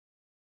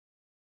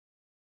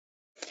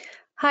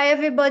Hi,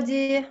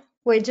 everybody.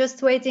 We're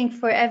just waiting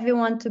for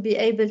everyone to be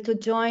able to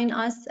join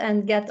us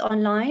and get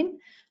online.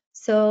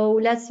 So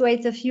let's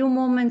wait a few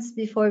moments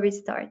before we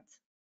start.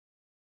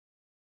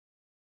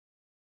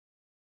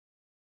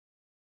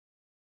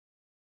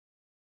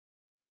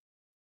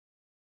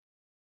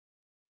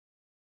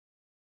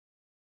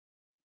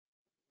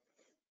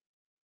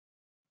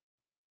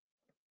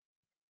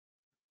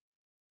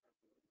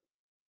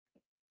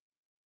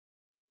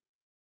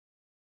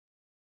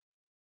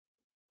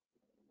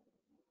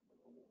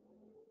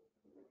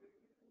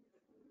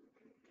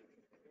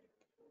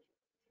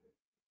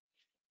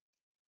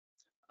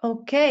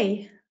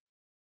 Okay.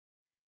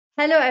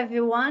 Hello,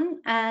 everyone,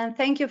 and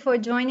thank you for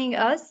joining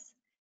us.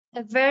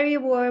 A very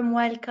warm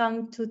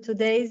welcome to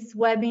today's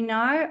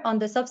webinar on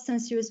the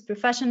Substance Use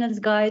Professionals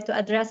Guide to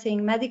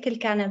Addressing Medical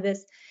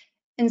Cannabis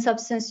in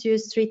Substance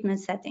Use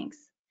Treatment Settings.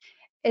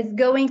 It's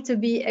going to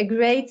be a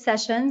great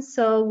session,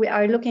 so we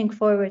are looking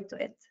forward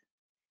to it.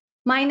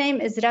 My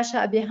name is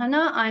Rasha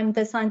Abihana. I'm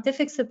the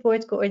Scientific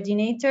Support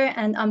Coordinator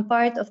and I'm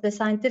part of the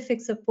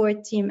Scientific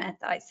Support team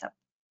at ISSUP.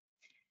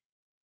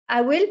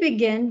 I will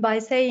begin by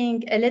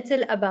saying a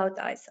little about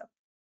ISSUP.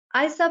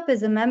 ISSUP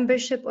is a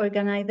membership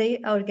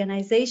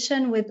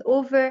organization with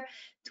over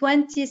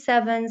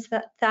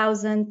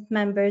 27,000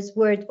 members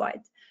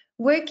worldwide,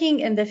 working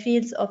in the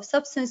fields of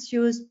substance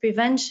use,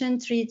 prevention,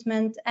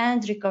 treatment,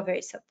 and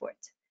recovery support.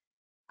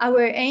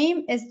 Our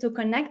aim is to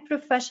connect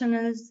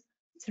professionals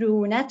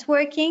through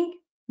networking,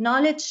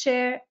 knowledge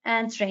share,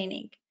 and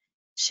training,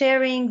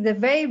 sharing the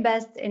very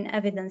best in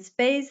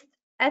evidence-based,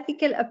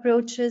 ethical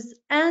approaches,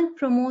 and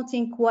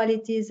promoting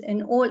qualities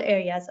in all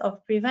areas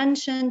of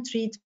prevention,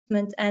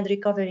 treatment, and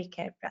recovery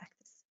care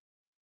practice.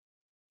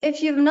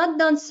 If you've not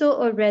done so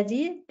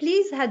already,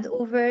 please head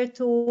over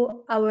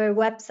to our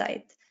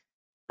website,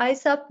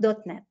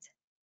 issup.net.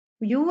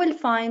 You will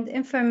find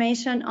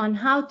information on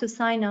how to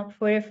sign up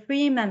for a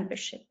free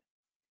membership.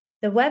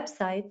 The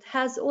website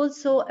has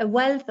also a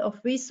wealth of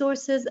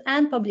resources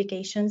and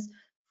publications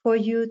for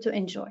you to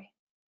enjoy.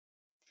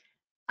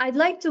 I'd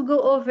like to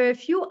go over a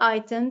few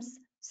items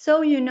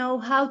so you know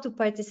how to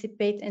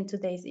participate in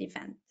today's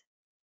event.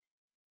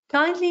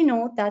 Kindly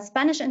note that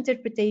Spanish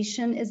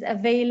interpretation is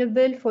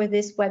available for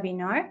this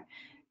webinar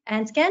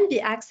and can be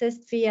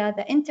accessed via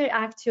the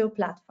Interactio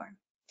platform.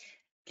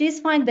 Please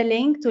find the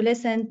link to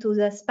listen to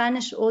the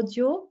Spanish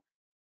audio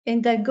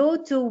in the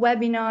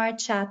GoToWebinar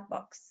chat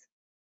box.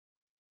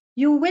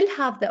 You will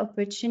have the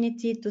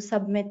opportunity to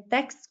submit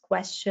text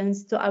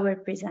questions to our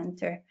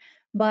presenter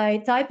by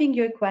typing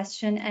your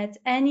question at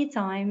any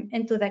time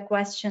into the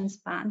questions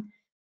pane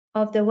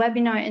of the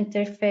webinar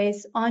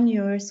interface on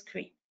your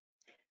screen.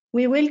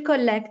 We will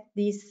collect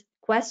these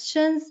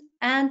questions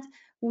and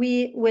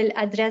we will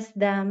address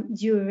them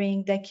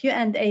during the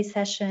Q&A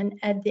session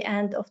at the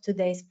end of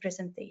today's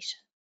presentation.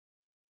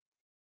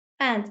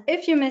 And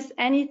if you miss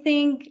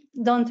anything,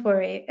 don't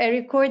worry. A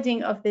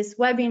recording of this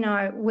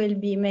webinar will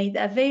be made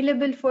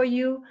available for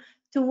you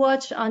to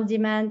watch on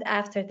demand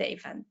after the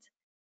event.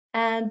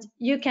 And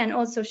you can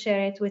also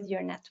share it with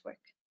your network.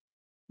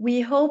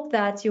 We hope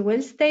that you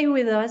will stay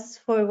with us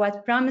for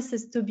what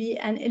promises to be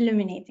an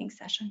illuminating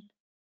session.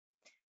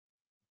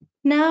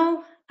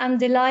 Now, I'm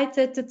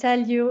delighted to tell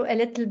you a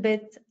little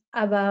bit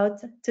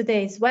about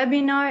today's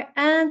webinar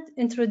and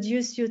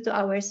introduce you to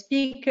our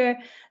speaker,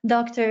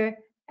 Dr.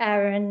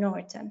 Aaron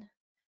Norton.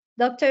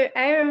 Dr.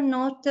 Aaron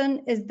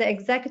Norton is the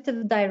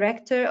Executive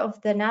Director of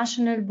the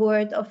National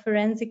Board of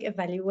Forensic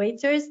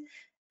Evaluators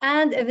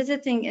and a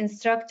visiting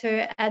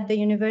instructor at the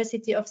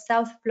University of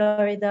South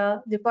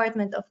Florida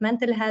Department of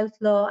Mental Health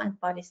Law and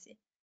Policy.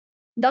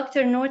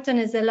 Dr. Norton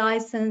is a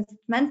licensed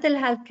mental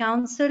health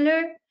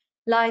counselor,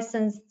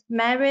 licensed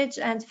marriage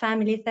and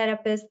family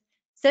therapist,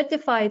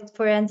 certified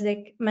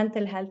forensic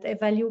mental health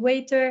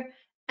evaluator,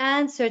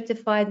 and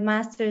certified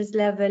master's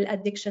level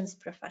addictions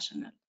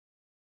professional.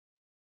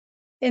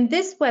 In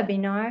this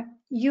webinar,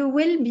 you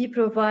will be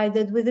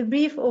provided with a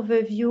brief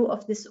overview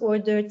of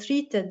disorder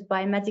treated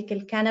by medical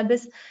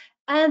cannabis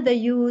and the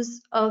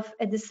use of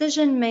a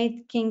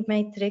decision-making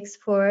matrix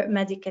for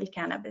medical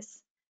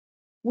cannabis.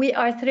 We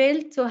are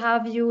thrilled to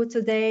have you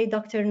today,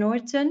 Dr.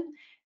 Norton,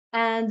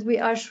 and we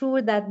are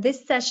sure that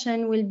this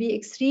session will be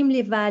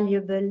extremely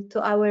valuable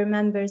to our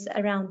members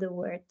around the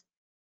world.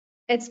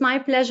 It's my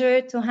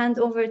pleasure to hand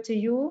over to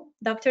you.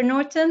 Dr.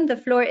 Norton, the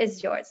floor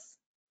is yours.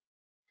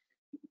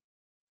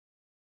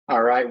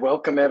 All right,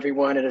 welcome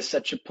everyone. It is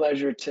such a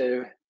pleasure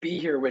to be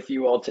here with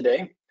you all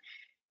today.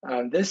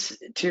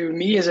 This, to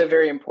me, is a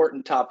very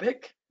important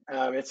topic.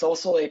 It's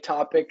also a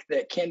topic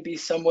that can be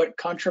somewhat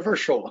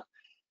controversial.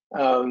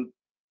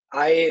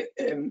 I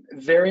am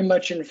very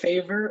much in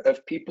favor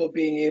of people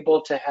being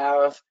able to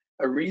have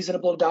a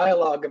reasonable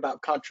dialogue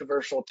about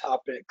controversial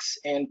topics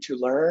and to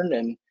learn,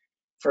 and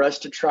for us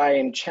to try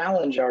and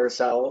challenge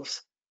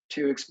ourselves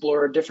to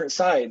explore different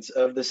sides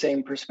of the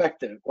same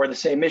perspective or the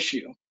same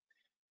issue.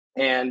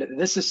 And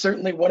this is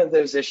certainly one of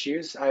those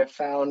issues. I've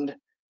found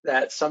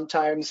that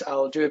sometimes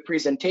I'll do a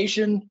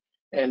presentation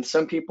and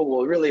some people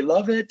will really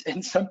love it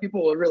and some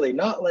people will really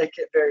not like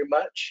it very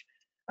much.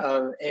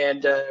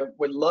 and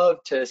would love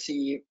to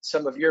see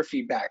some of your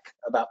feedback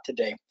about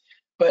today.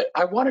 But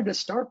I wanted to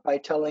start by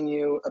telling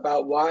you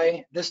about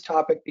why this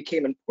topic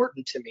became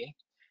important to me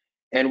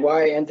and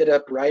why I ended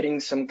up writing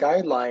some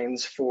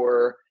guidelines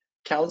for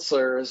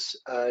counselors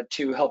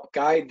to help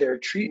guide their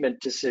treatment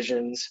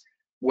decisions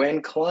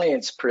when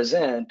clients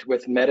present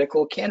with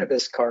medical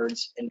cannabis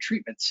cards in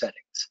treatment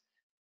settings.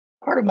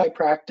 Part of my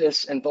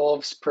practice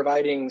involves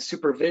providing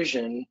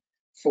supervision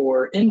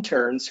for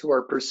interns who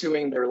are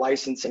pursuing their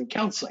license in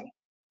counseling.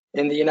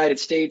 In the United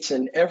States,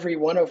 in every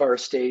one of our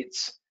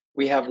states,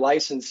 we have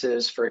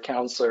licenses for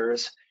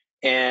counselors,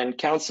 and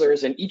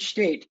counselors in each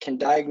state can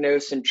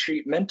diagnose and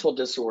treat mental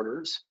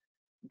disorders,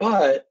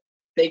 but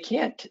they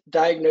can't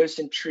diagnose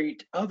and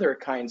treat other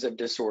kinds of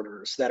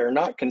disorders that are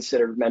not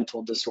considered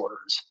mental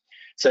disorders,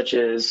 such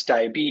as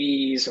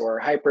diabetes or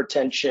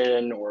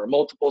hypertension or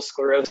multiple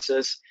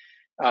sclerosis.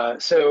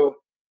 So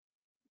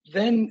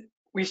then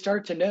we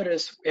start to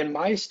notice in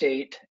my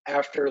state,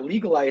 after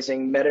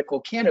legalizing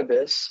medical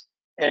cannabis,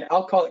 and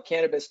I'll call it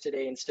cannabis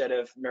today instead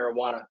of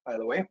marijuana, by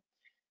the way.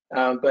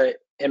 But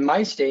in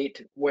my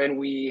state, when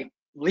we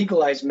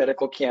legalized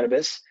medical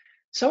cannabis,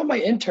 some of my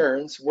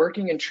interns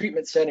working in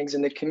treatment settings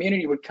in the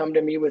community would come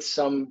to me with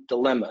some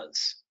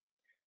dilemmas.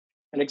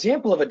 An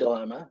example of a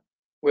dilemma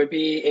would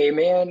be a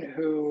man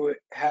who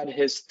had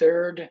his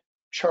third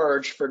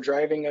charge for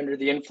driving under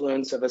the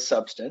influence of a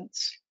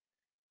substance,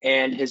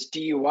 and his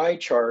DUI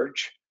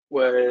charge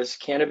was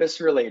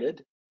cannabis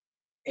related,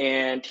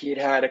 and he had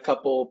had a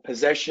couple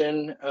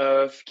possession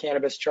of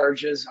cannabis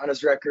charges on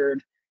his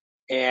record,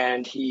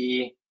 and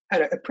he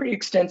had a pretty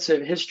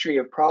extensive history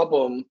of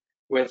problem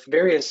with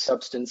various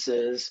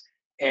substances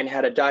and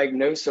had a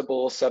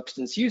diagnosable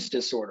substance use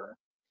disorder.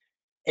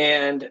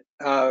 And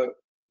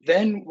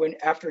then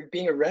after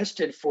being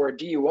arrested for a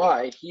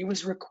DUI, he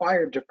was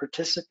required to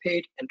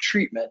participate in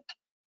treatment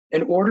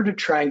in order to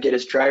try and get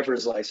his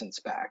driver's license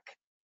back.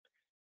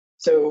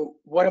 So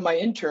one of my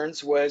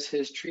interns was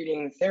his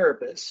treating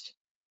therapist,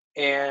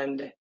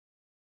 and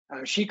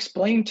she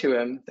explained to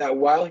him that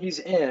while he's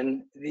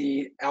in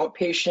the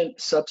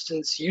outpatient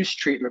substance use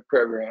treatment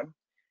program,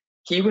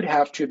 he would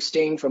have to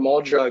abstain from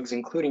all drugs,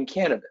 including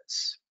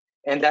cannabis,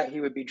 and that he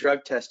would be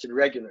drug tested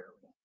regularly.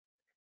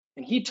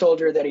 And he told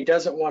her that he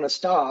doesn't want to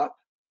stop,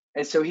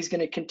 and so he's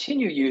going to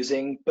continue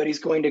using, but he's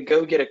going to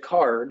go get a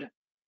card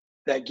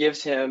that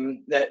gives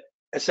him, that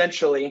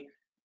essentially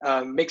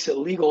makes it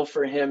legal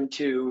for him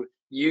to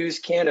use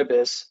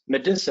cannabis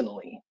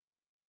medicinally.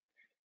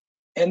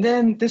 And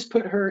then this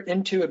put her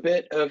into a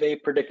bit of a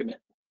predicament,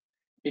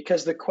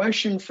 because the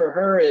question for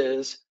her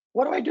is,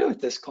 what do I do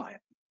with this client?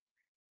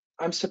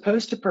 I'm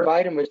supposed to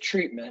provide him with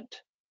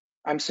treatment.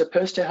 I'm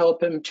supposed to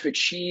help him to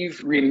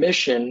achieve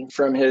remission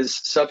from his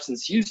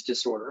substance use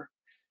disorder.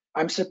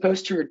 I'm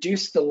supposed to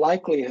reduce the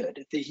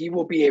likelihood that he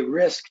will be a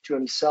risk to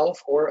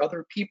himself or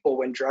other people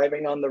when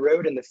driving on the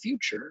road in the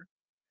future.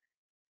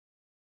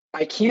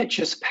 I can't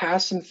just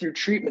pass him through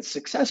treatment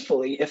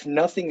successfully if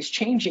nothing's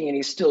changing and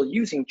he's still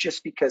using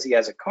just because he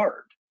has a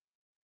card.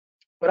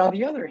 But on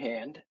the other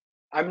hand,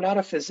 I'm not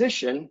a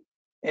physician,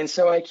 and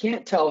so I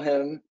can't tell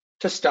him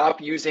to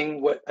stop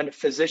using what a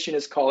physician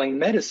is calling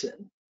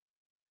medicine.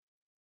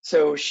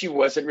 So she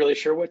wasn't really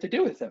sure what to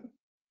do with him.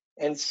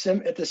 And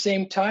at the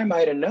same time, I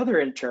had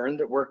another intern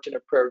that worked in a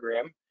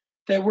program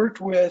that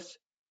worked with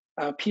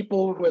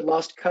people who had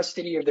lost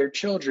custody of their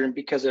children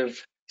because of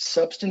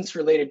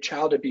substance-related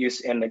child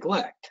abuse and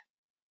neglect.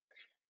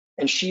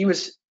 And she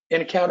was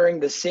encountering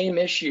the same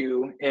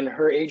issue in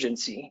her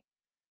agency,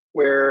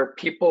 where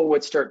people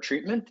would start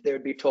treatment. They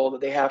would be told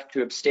that they have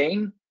to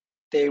abstain.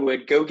 They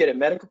would go get a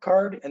medical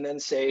card and then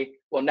say,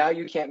 well, now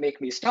you can't make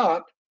me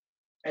stop.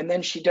 And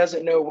then she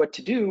doesn't know what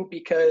to do,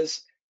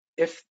 because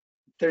if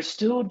they're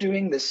still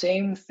doing the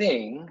same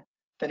thing,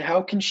 then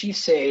how can she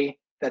say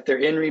that they're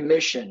in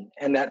remission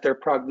and that their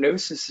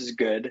prognosis is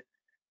good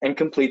and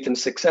complete them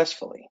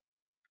successfully?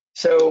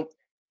 So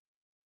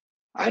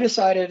I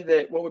decided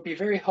that what would be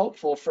very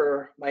helpful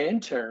for my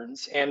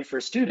interns and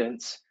for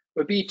students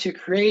would be to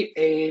create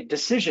a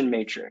decision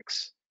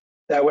matrix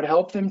that would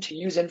help them to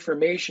use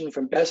information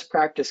from best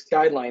practice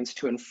guidelines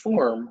to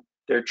inform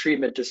their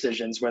treatment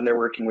decisions when they're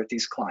working with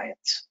these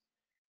clients.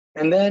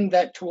 And then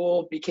that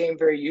tool became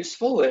very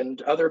useful,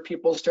 and other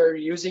people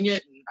started using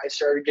it, and I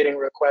started getting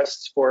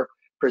requests for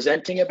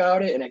presenting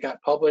about it, and it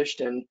got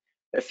published in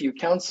a few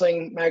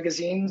counseling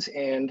magazines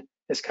and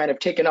has kind of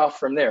taken off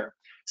from there.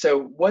 So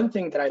one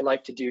thing that I'd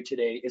like to do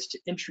today is to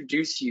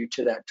introduce you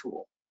to that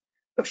tool.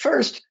 But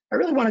first, I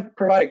really want to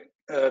provide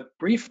a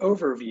brief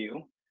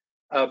overview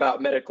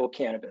about medical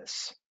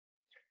cannabis.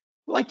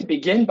 I'd like to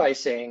begin by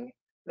saying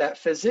that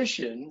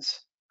physicians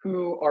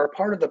who are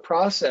part of the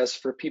process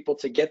for people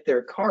to get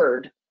their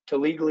card to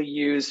legally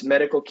use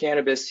medical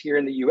cannabis here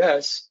in the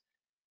US,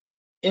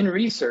 in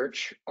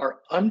research, are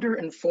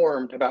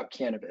underinformed about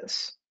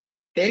cannabis.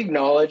 They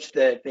acknowledge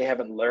that they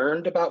haven't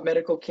learned about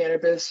medical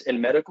cannabis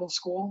in medical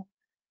school,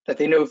 that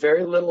they know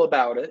very little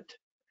about it.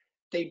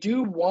 They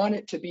do want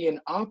it to be an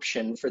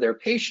option for their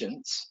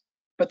patients,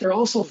 but they're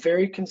also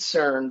very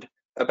concerned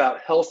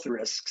about health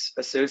risks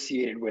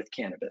associated with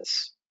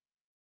cannabis.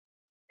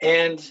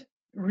 And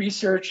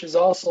research has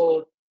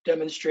also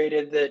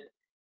demonstrated that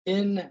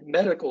in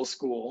medical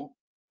school,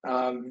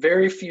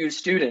 very few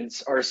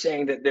students are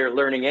saying that they're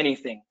learning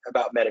anything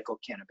about medical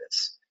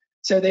cannabis.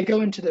 So they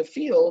go into the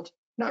field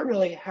not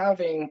really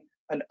having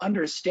an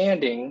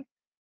understanding,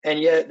 and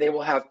yet they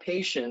will have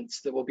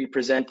patients that will be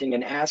presenting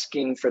and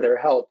asking for their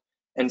help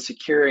and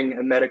securing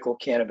a medical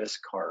cannabis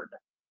card.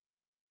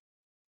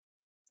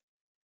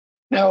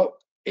 Now,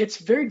 it's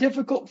very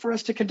difficult for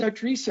us to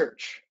conduct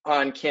research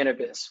on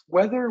cannabis,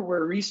 whether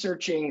we're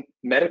researching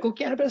medical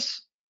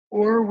cannabis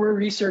or we're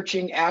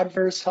researching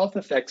adverse health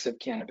effects of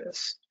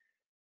cannabis.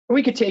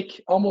 We could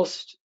take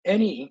almost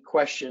any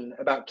question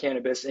about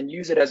cannabis and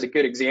use it as a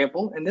good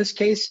example. In this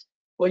case,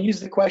 we'll use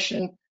the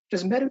question,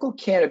 does medical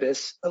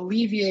cannabis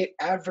alleviate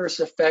adverse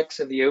effects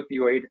of the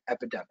opioid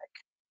epidemic?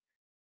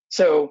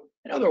 So,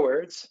 in other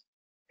words,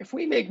 if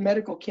we make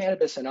medical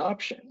cannabis an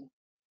option,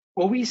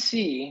 will we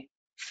see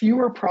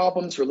fewer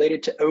problems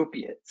related to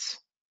opiates?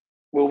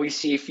 Will we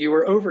see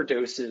fewer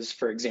overdoses,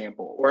 for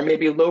example, or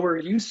maybe lower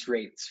use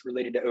rates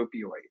related to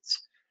opioids,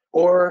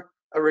 or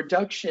a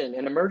reduction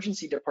in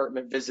emergency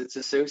department visits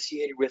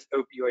associated with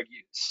opioid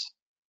use?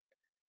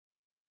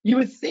 You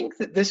would think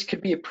that this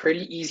could be a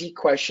pretty easy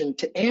question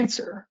to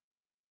answer,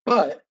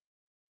 but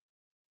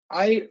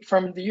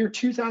from the year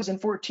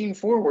 2014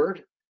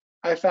 forward,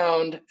 I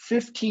found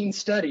 15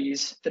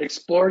 studies that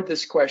explored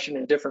this question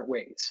in different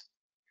ways.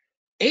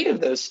 8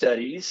 of those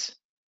studies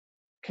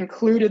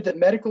concluded that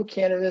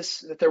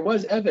that there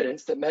was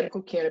evidence that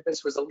medical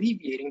cannabis was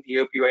alleviating the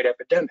opioid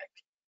epidemic.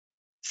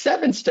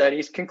 7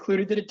 studies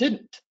concluded that it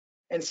didn't,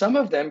 and some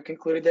of them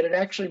concluded that it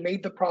actually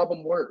made the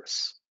problem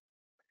worse.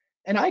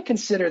 And I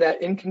consider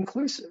that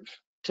inconclusive.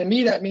 To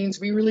me, that means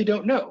we really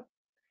don't know.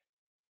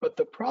 But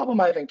the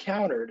problem I've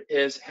encountered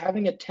is,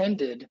 having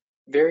attended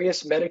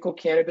various medical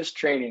cannabis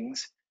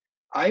trainings,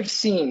 I've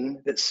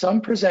seen that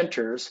some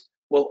presenters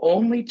will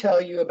only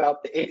tell you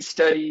about the 8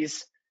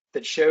 studies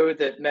that show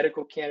that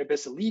medical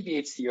cannabis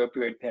alleviates the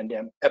opioid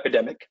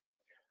epidemic,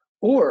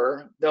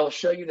 or they'll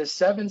show you the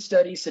 7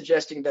 studies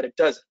suggesting that it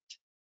doesn't.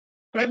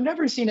 But I've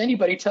never seen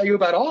anybody tell you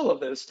about all of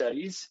those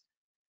studies.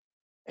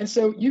 And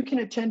so you can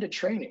attend a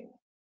training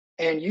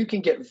and you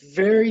can get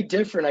very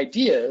different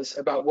ideas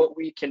about what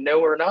we can know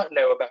or not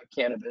know about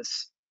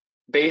cannabis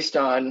based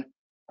on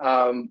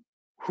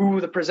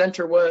who the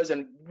presenter was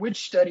and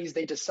which studies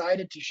they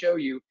decided to show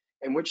you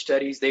and which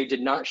studies they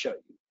did not show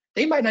you.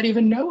 They might not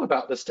even know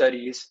about the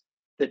studies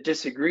that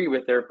disagree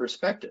with their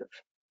perspective.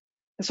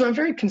 And so I'm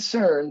very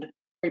concerned when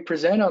we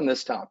present on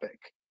this topic.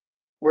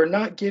 We're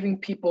not giving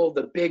people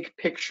the big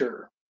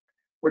picture.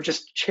 We're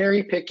just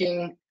cherry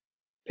picking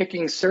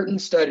certain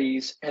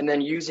studies and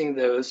then using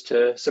those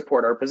to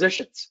support our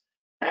positions.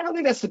 And I don't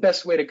think that's the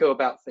best way to go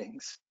about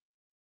things.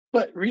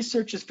 But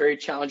research is very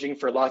challenging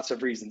for lots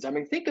of reasons. I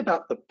mean, think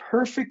about the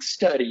perfect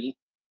study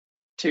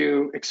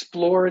to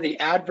explore the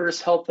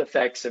adverse health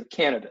effects of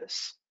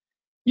cannabis.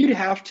 You'd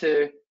have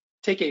to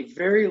take a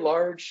very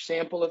large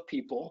sample of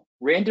people,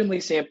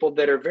 randomly sampled,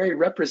 that are very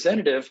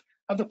representative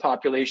of the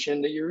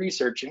population that you're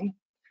researching.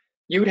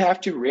 You would have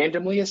to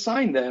randomly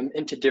assign them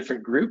into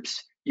different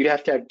groups. You'd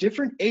have to have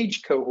different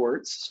age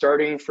cohorts,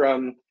 starting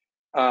from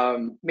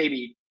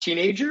maybe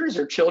teenagers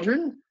or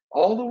children,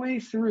 all the way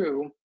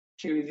through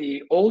to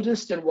the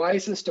oldest and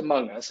wisest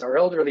among us, our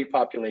elderly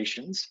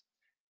populations.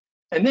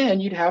 And then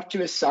you'd have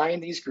to assign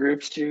these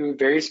groups to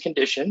various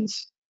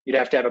conditions. You'd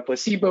have to have a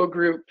placebo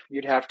group.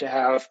 You'd have to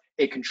have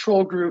a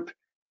control group.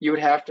 You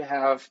would have to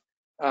have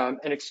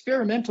an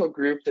experimental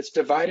group that's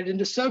divided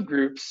into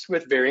subgroups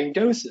with varying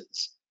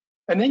doses.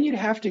 And then you'd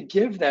have to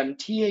give them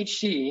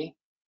THC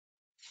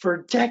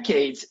for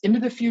decades into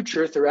the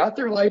future throughout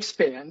their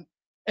lifespan,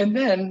 and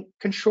then,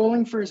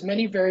 controlling for as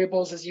many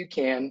variables as you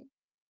can,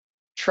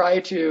 try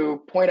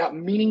to point out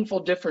meaningful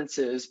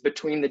differences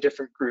between the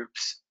different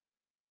groups.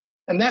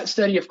 And that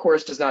study, of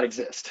course, does not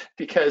exist,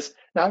 because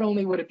not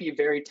only would it be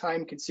very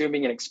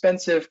time-consuming and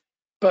expensive,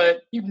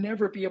 but you'd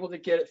never be able to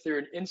get it through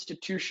an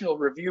institutional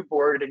review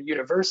board at a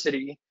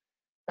university.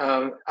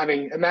 I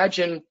mean,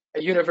 imagine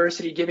a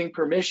university giving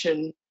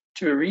permission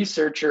to a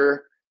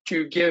researcher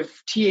to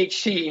give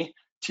THC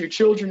to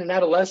children and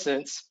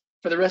adolescents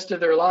for the rest of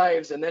their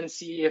lives and then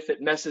see if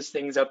it messes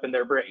things up in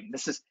their brain.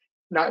 This is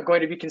not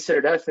going to be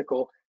considered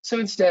ethical. So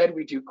instead,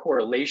 we do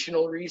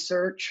correlational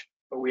research,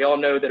 but we all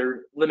know that a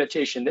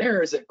limitation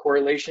there is that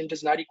correlation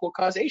does not equal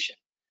causation.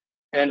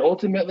 And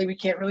ultimately, we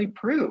can't really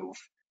prove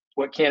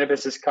what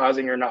cannabis is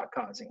causing or not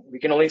causing. We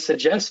can only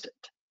suggest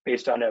it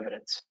based on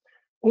evidence.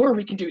 Or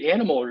we can do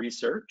animal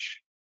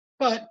research,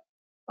 but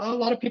a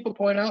lot of people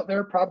point out there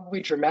are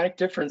probably dramatic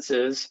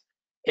differences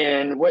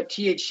in what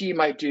THC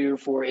might do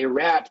for a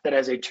rat that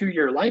has a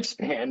 2-year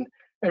lifespan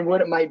and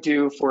what it might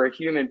do for a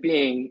human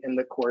being in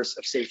the course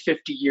of, say,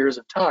 50 years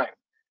of time.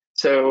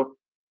 So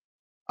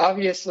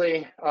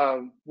obviously,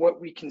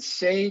 what we can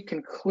say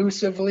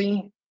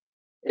conclusively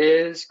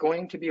is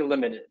going to be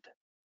limited.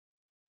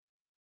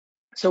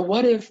 So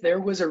what if there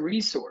was a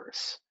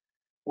resource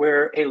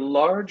where a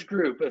large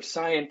group of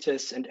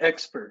scientists and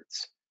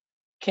experts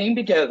came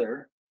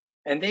together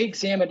and they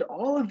examined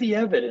all of the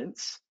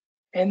evidence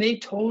and they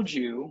told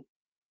you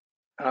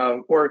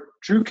or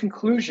drew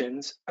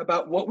conclusions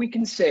about what we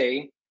can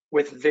say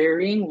with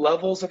varying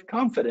levels of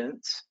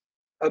confidence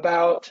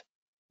about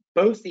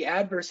both the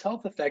adverse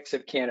health effects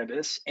of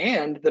cannabis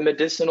and the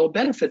medicinal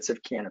benefits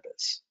of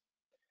cannabis.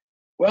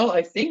 Well,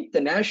 I think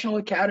the National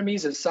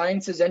Academies of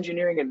Sciences,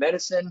 Engineering, and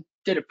Medicine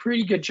did a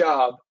pretty good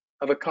job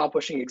of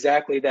accomplishing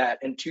exactly that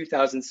in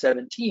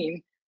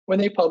 2017 when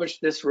they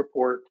published this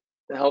report,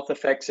 The Health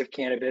Effects of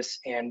Cannabis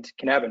and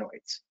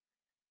Cannabinoids.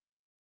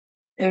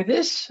 In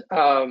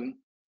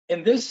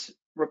this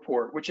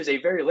report, which is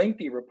a very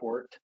lengthy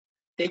report,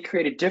 they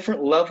created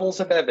different levels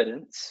of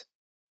evidence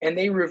and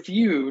they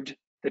reviewed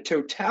the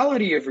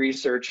totality of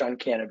research on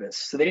cannabis.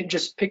 So they didn't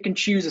just pick and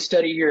choose a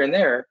study here and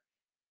there.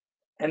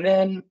 And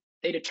then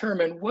they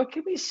determined what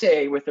can we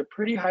say with a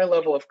pretty high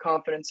level of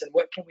confidence and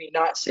what can we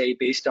not say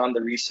based on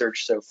the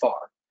research so far.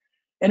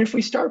 And if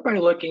we start by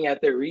looking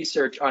at their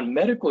research on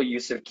medical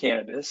use of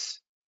cannabis,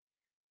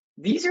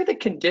 these are the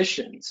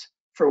conditions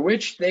for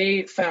which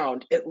they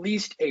found at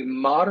least a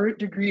moderate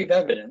degree of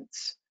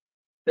evidence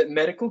that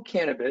medical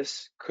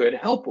cannabis could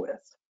help with.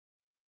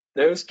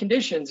 Those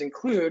conditions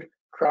include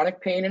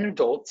chronic pain in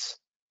adults,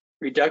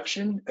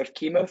 reduction of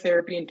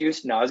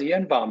chemotherapy-induced nausea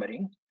and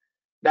vomiting.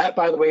 That,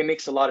 by the way,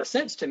 makes a lot of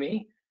sense to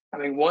me. I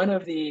mean, one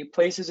of the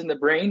places in the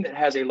brain that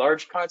has a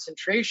large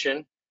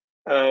concentration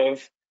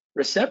of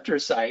receptor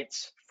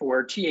sites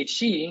for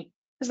THC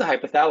is the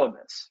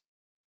hypothalamus.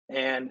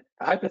 And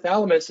the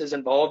hypothalamus is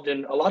involved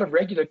in a lot of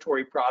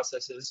regulatory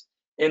processes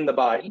in the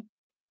body.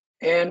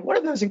 And one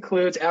of those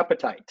includes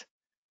appetite.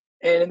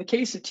 And in the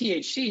case of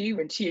THC,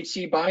 when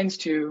THC binds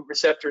to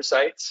receptor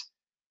sites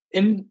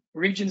in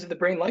regions of the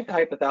brain like the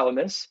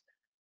hypothalamus,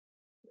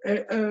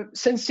 a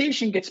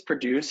sensation gets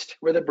produced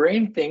where the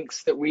brain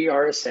thinks that we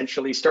are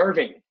essentially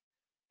starving.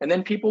 And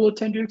then people will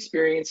tend to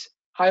experience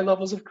high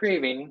levels of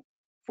craving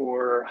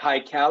for high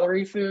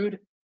calorie food,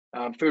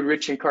 food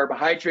rich in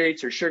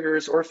carbohydrates or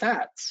sugars or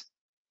fats.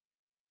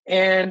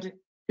 And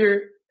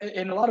here,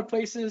 in a lot of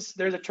places,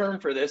 there's a term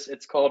for this.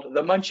 It's called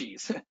the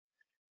munchies.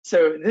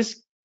 So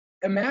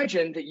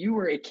imagine that you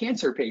were a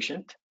cancer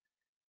patient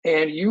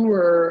and you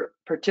were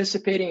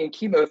participating in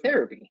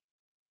chemotherapy.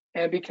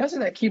 And because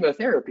of that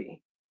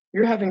chemotherapy,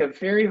 you're having a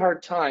very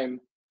hard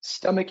time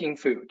stomaching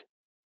food.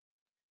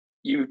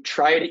 You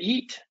try to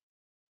eat,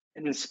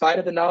 and in spite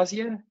of the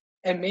nausea,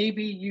 and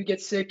maybe you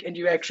get sick and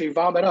you actually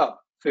vomit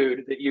up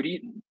food that you'd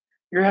eaten.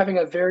 You're having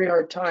a very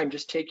hard time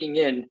just taking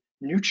in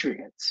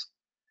nutrients.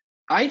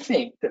 I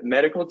think that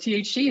medical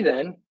THC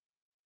then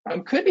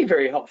could be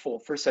very helpful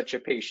for such a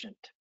patient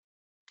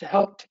to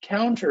help to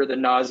counter the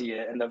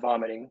nausea and the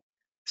vomiting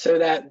so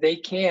that they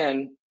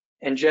can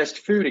ingest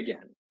food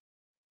again.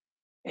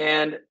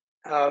 And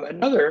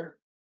another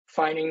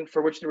finding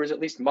for which there was at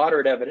least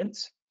moderate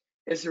evidence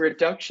is the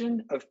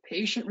reduction of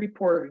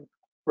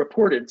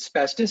patient-reported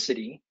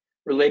spasticity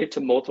related to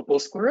multiple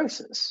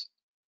sclerosis.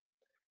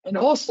 And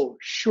also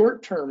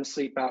short-term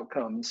sleep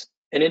outcomes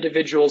in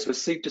individuals with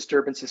sleep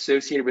disturbance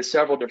associated with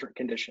several different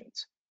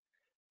conditions.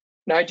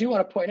 Now, I do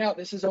want to point out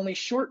this is only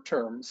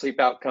short-term sleep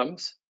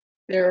outcomes.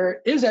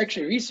 There is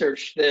actually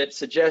research that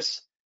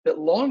suggests that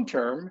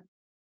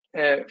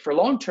for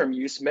long-term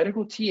use,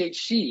 medical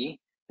THC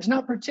is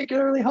not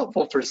particularly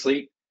helpful for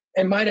sleep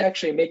and might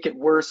actually make it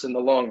worse in the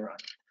long run.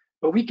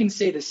 But we can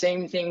say the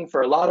same thing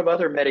for a lot of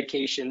other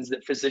medications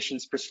that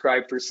physicians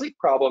prescribe for sleep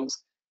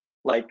problems,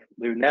 like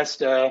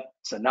Lunesta,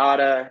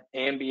 Sonata,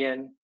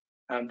 Ambien.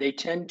 They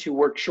tend to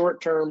work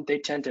short-term. They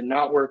tend to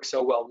not work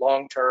so well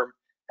long-term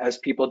as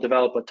people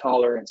develop a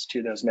tolerance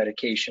to those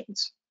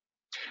medications.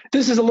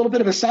 This is a little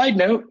bit of a side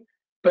note,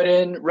 but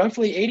in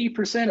roughly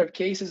 80% of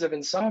cases of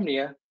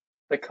insomnia,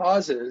 the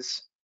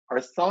causes are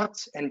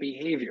thoughts and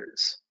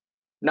behaviors,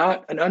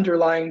 not an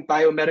underlying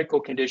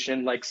biomedical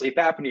condition like sleep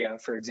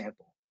apnea, for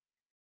example.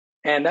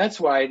 And that's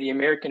why the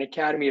American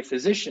Academy of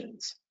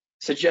Physicians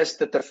suggests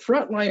that the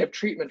front line of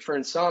treatment for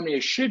insomnia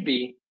should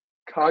be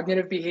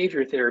cognitive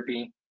behavior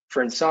therapy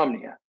for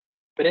insomnia.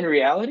 But in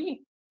reality,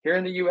 here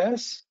in the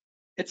US,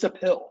 it's a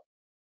pill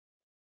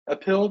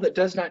that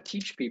does not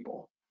teach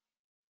people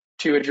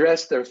to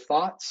address their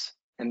thoughts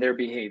and their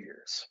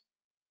behaviors.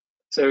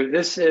 So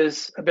this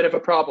is a bit of a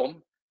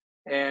problem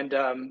and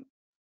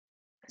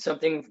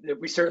something that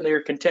we certainly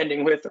are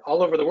contending with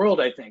all over the world,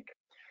 I think.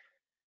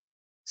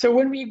 So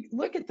when we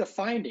look at the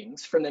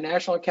findings from the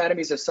National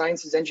Academies of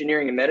Sciences,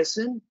 Engineering, and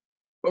Medicine,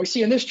 what we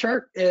see in this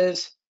chart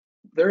is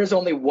there is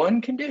only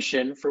one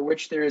condition for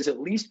which there is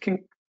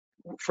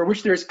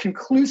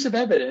conclusive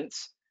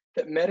evidence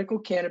that medical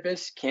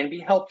cannabis can be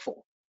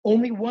helpful.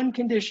 Only one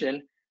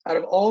condition out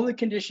of all the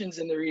conditions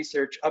in the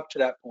research up to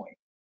that point.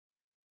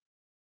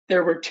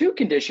 There were two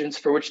conditions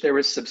for which there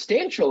was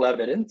substantial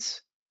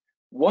evidence,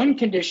 one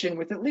condition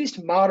with at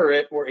least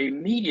moderate or a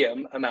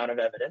medium amount of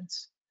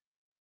evidence,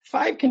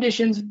 5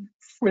 conditions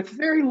with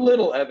very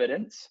little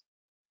evidence,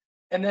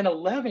 and then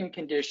 11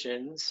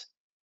 conditions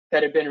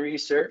that have been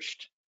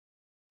researched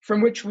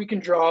from which we can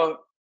draw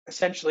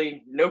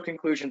essentially no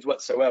conclusions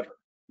whatsoever.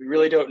 We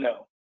really don't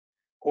know.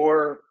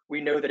 Or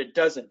we know that it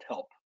doesn't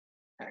help,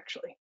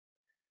 actually.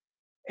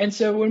 And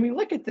so when we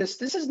look at this,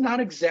 this is not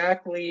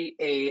exactly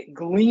a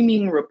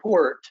gleaming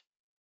report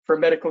for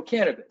medical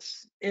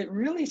cannabis. It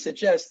really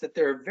suggests that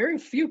there are very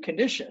few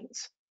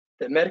conditions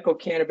that medical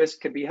cannabis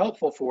could be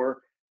helpful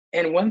for.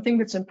 And one thing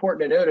that's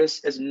important to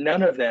notice is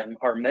none of them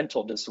are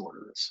mental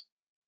disorders.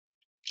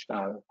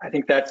 I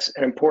think that's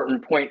an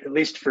important point, at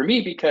least for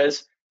me,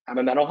 because I'm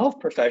a mental health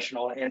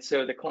professional. And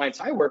so the clients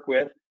I work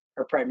with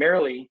are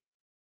primarily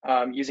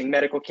using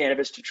medical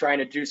cannabis to try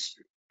and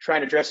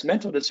address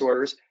mental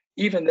disorders,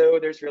 even though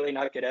there's really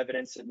not good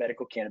evidence that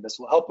medical cannabis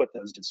will help with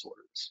those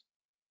disorders.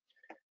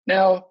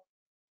 Now,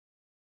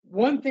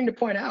 one thing to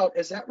point out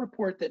is that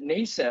report that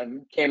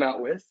NASEM came out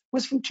with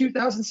was from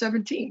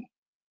 2017.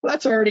 Well,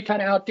 that's already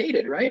kind of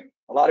outdated, right?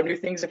 A lot of new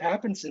things have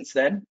happened since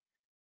then.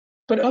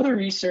 But other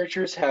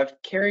researchers have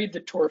carried the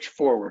torch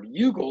forward.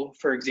 Ugal,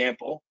 for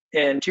example,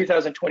 in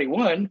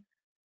 2021,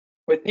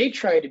 what they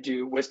tried to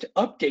do was to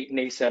update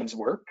NASEM's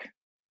work.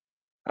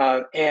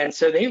 And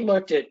so they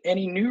looked at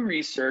any new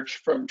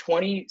research from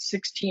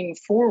 2016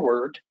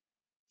 forward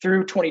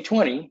through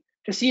 2020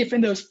 to see if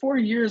in those 4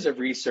 years of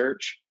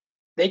research,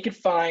 they could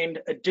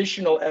find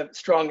additional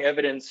strong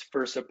evidence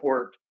for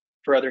support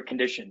for other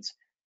conditions.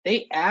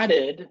 They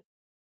added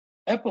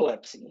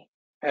epilepsy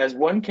as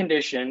one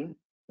condition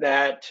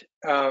that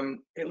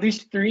at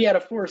least 3 out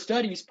of 4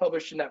 studies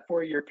published in that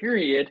 4-year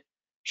period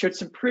showed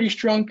some pretty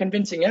strong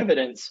convincing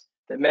evidence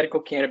that medical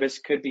cannabis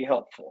could be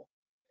helpful.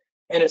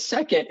 And a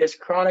second is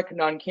chronic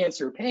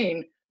non-cancer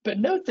pain, but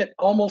note that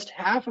almost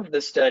half of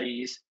the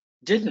studies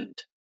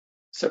didn't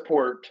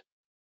support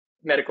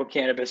medical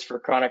cannabis for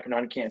chronic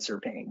non-cancer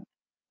pain.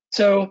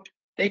 So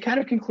they kind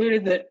of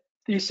concluded that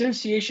the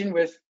association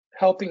with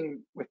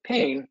helping with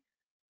pain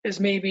is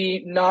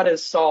maybe not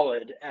as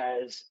solid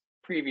as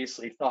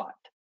previously thought.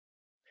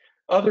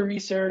 Other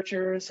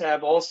researchers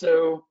have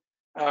also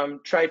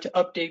tried to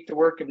update the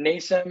work of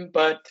NASEM,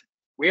 but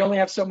we only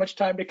have so much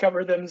time to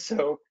cover them.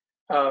 So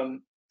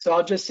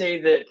I'll just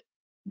say that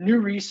new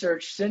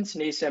research since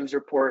NASEM's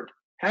report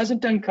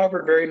hasn't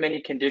uncovered very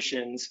many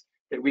conditions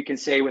that we can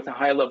say with a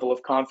high level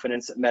of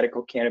confidence that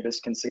medical cannabis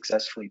can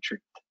successfully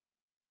treat.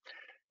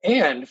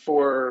 And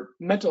for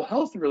mental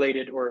health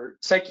related or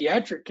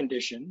psychiatric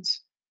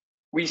conditions,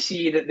 we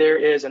see that there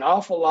is an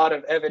awful lot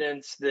of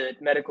evidence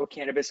that medical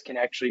cannabis can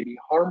actually be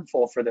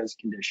harmful for those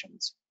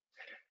conditions.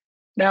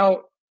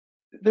 Now,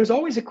 there's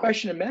always a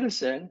question in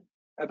medicine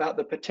about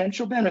the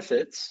potential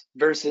benefits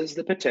versus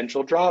the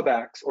potential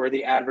drawbacks or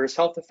the adverse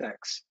health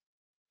effects.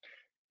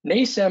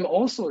 NASEM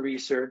also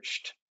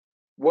researched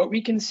what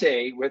we can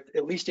say with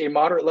at least a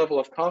moderate level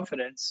of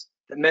confidence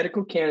that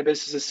medical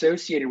cannabis is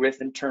associated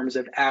with in terms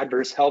of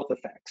adverse health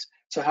effects.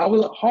 So how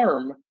will it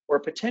harm or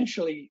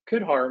potentially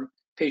could harm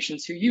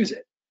patients who use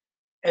it?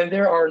 And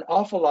there are an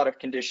awful lot of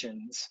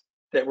conditions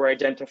that were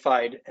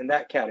identified in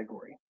that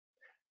category.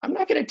 I'm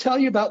not going to tell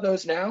you about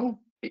those now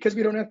because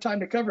we don't have time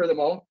to cover them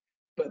all,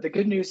 but the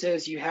good news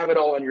is you have it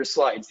all on your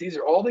slides. These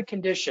are all the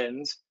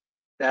conditions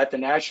that the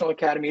National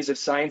Academies of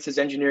Sciences,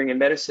 Engineering, and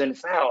Medicine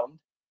found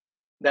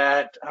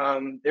that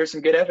there's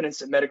some good evidence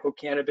that medical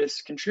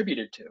cannabis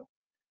contributed to.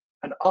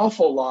 An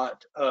awful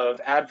lot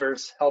of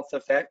adverse health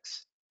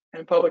effects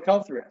and public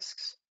health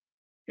risks.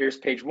 Here's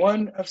page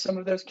 1 of some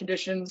of those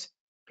conditions,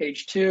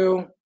 page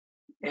 2,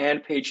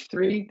 and page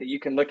 3 that you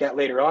can look at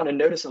later on. And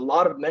notice a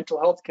lot of mental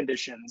health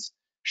conditions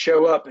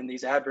show up in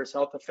these adverse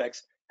health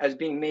effects as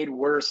being made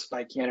worse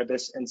by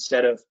cannabis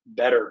instead of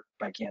better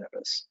by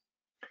cannabis.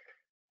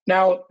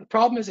 Now, the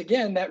problem is,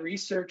 again, that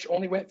research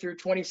only went through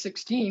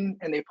 2016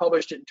 and they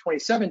published it in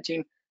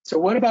 2017. So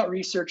what about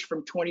research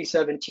from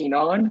 2017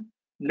 on?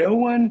 No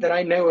one that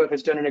I know of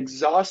has done an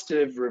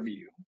exhaustive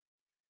review,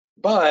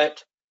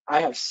 but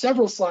I have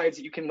several slides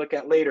that you can look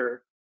at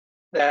later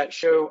that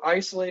show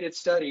isolated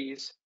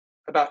studies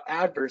about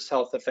adverse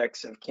health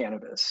effects of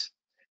cannabis.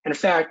 In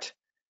fact,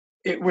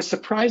 it was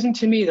surprising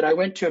to me that I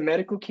went to a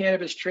medical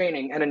cannabis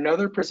training and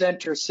another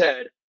presenter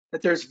said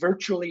that there's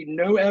virtually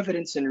no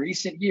evidence in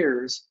recent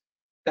years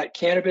that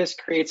cannabis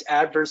creates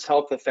adverse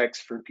health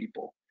effects for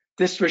people.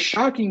 This was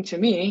shocking to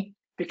me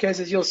because,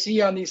 as you'll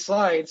see on these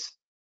slides,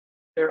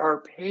 there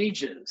are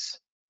pages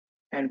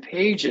and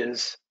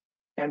pages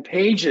and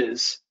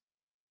pages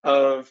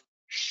of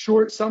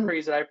short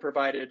summaries that I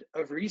provided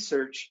of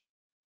research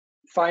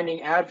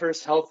finding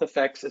adverse health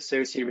effects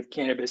associated with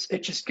cannabis.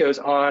 It just goes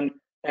on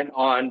and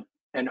on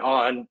and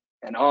on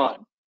and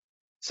on.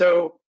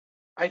 So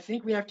I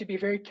think we have to be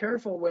very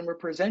careful when we're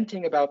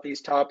presenting about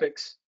these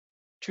topics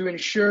to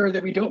ensure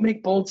that we don't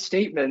make bold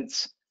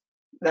statements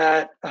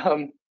that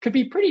could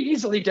be pretty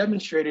easily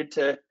demonstrated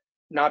to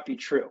not be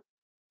true.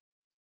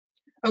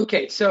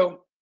 Okay,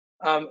 so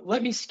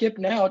let me skip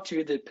now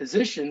to the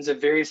positions of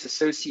various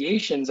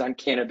associations on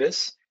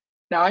cannabis.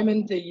 Now, I'm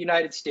in the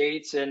United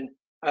States, and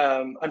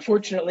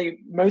unfortunately,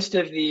 most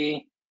of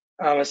the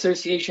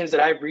associations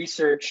that I've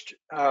researched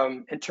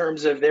in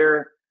terms of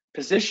their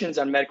positions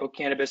on medical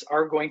cannabis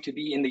are going to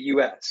be in the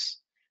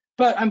US.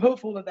 But I'm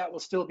hopeful that that will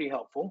still be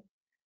helpful.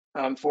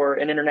 for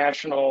an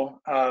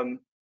international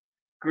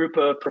group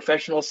of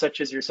professionals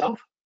such as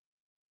yourself.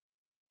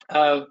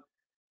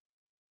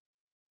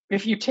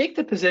 If you take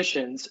the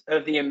positions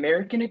of the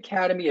American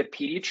Academy of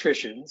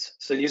Pediatricians,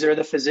 so these are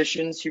the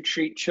physicians who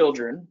treat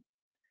children,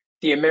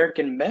 the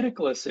American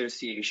Medical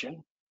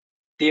Association,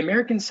 the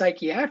American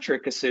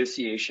Psychiatric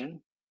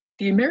Association,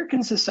 the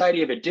American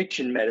Society of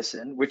Addiction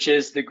Medicine, which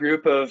is the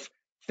group of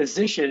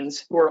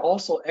physicians who are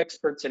also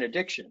experts in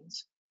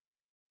addictions,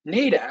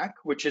 NADAC,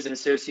 which is an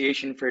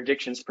association for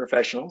addictions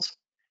professionals,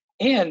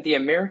 and the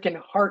American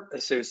Heart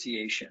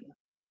Association.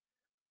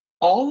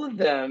 All of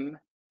them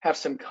have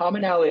some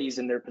commonalities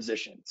in their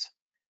positions.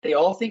 They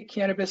all think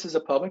cannabis is a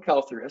public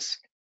health risk.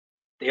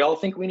 They all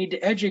think we need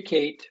to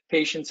educate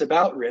patients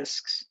about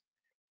risks.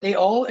 They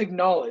all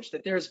acknowledge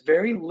that there's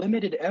very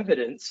limited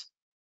evidence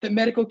that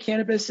medical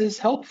cannabis is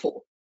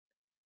helpful.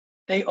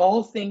 They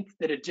all think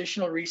that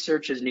additional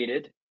research is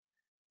needed.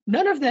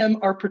 None of them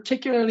are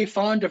particularly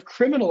fond of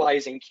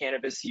criminalizing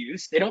cannabis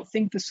use. They don't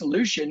think the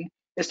solution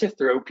is to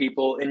throw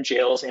people in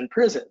jails and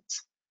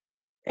prisons.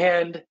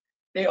 And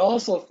they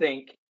also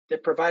think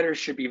that providers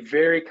should be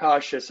very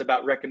cautious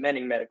about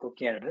recommending medical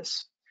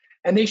cannabis,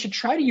 and they should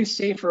try to use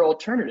safer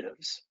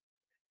alternatives,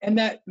 and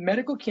that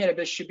medical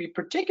cannabis should be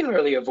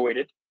particularly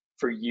avoided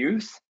for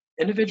youth,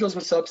 individuals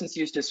with substance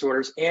use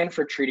disorders, and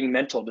for treating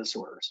mental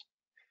disorders.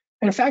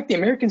 And in fact, the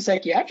American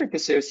Psychiatric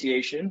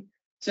Association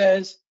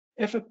says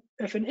if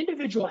an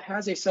individual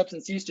has a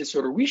substance use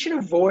disorder, we should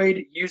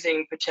avoid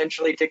using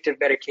potentially addictive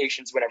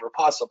medications whenever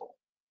possible.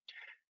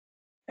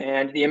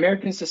 And the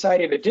American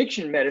Society of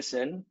Addiction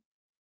Medicine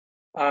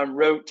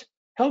wrote,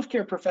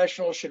 healthcare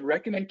professionals should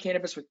recommend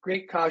cannabis with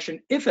great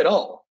caution, if at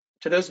all,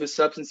 to those with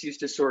substance use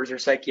disorders or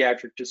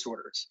psychiatric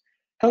disorders.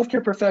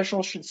 Healthcare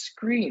professionals should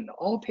screen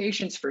all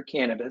patients for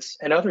cannabis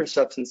and other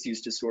substance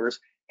use disorders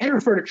and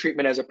refer to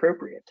treatment as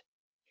appropriate.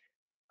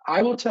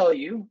 I will tell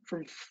you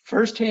from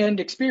firsthand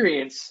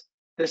experience,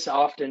 this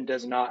often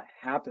does not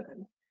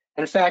happen.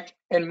 In fact,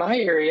 in my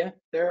area,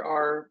 there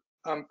are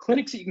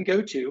clinics that you can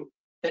go to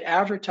that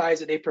advertise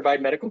that they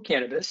provide medical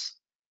cannabis.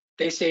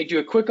 They say, do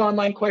a quick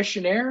online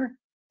questionnaire,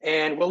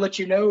 and we'll let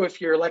you know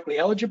if you're likely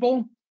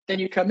eligible. Then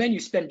you come in, you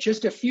spend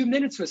just a few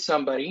minutes with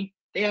somebody,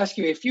 they ask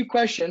you a few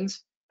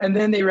questions, and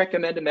then they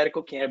recommend a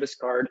medical cannabis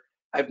card.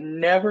 I've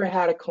never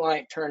had a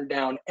client turned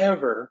down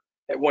ever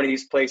at one of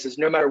these places,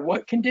 no matter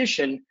what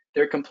condition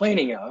they're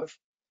complaining of.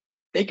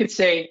 They could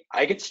say,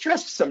 I get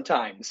stressed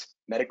sometimes,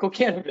 medical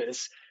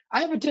cannabis.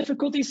 I have a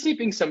difficulty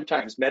sleeping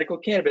sometimes, medical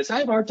cannabis. I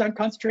have a hard time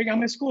concentrating on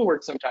my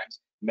schoolwork sometimes,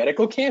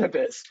 medical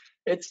cannabis.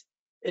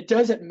 It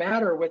doesn't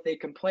matter what they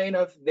complain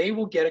of, they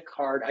will get a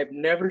card. I've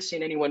never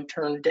seen anyone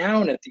turned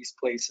down at these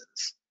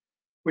places,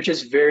 which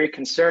is very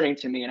concerning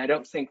to me, and I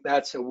don't think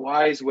that's a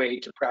wise way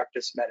to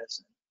practice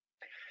medicine.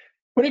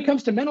 When it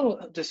comes to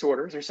mental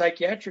disorders or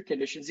psychiatric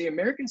conditions, the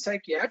American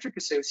Psychiatric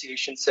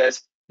Association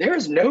says there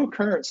is no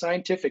current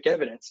scientific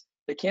evidence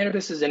that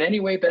cannabis is in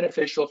any way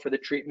beneficial for the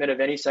treatment of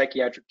any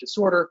psychiatric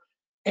disorder,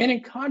 and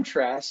in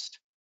contrast,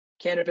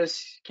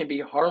 cannabis can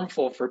be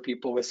harmful for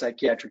people with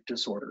psychiatric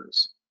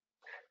disorders.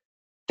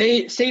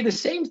 They say the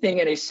same thing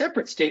in a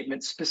separate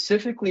statement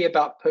specifically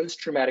about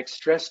post-traumatic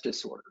stress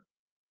disorder.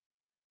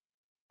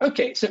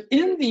 Okay, so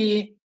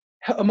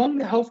among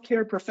the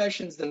healthcare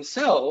professions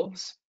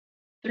themselves,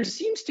 there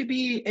seems to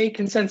be a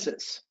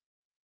consensus,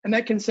 and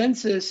that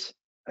consensus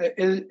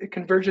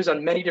converges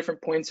on many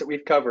different points that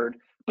we've covered,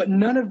 but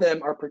none of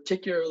them are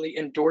particularly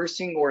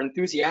endorsing or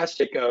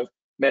enthusiastic of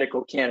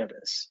medical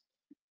cannabis.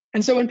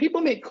 And so when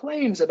people make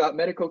claims about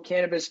medical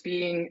cannabis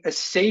being a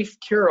safe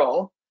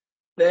cure-all,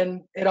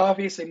 then it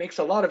obviously makes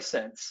a lot of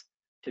sense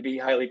to be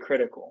highly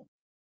critical.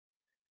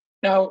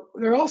 Now,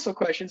 there are also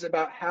questions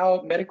about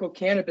how medical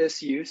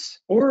cannabis use,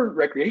 or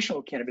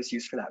recreational cannabis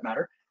use for that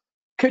matter,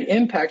 could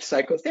impact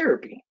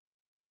psychotherapy.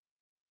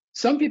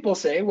 Some people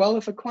say, well,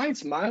 if a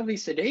client's mildly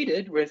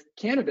sedated with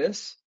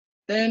cannabis,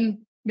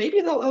 then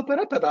maybe they'll open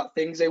up about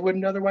things they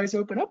wouldn't otherwise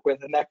open up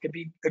with, and that could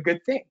be a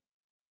good thing.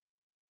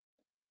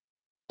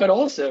 But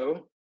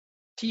also,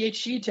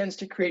 THC tends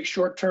to create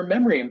short-term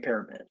memory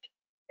impairment,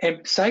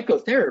 and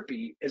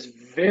psychotherapy is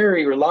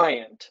very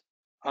reliant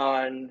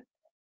on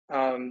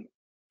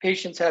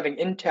patients having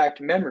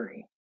intact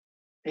memory.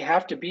 They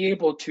have to be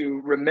able to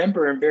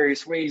remember in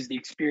various ways the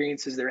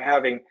experiences they're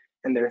having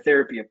in their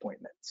therapy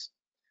appointments.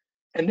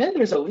 And then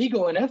there's a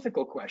legal and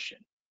ethical question.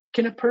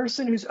 Can a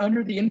person who's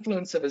under the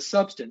influence of a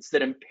substance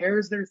that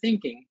impairs their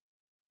thinking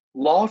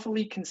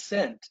lawfully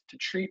consent to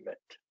treatment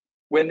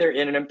when they're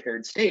in an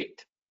impaired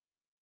state?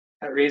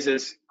 That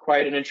raises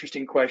quite an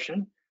interesting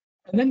question.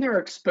 And then there are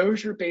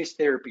exposure-based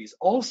therapies.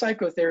 All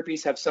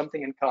psychotherapies have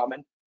something in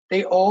common.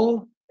 They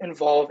all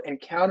involve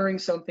encountering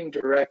something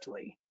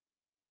directly.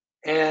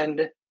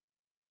 And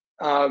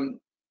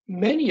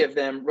many of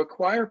them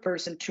require a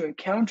person to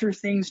encounter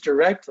things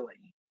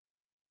directly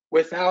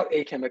without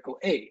a chemical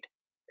aid.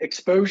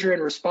 Exposure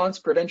and response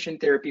prevention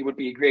therapy would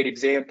be a great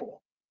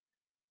example.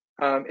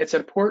 It's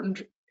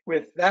important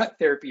with that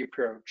therapy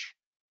approach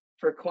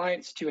for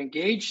clients to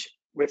engage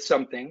with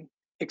something,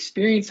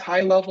 experience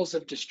high levels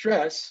of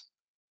distress,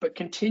 but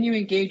continue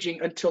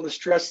engaging until the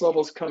stress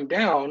levels come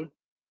down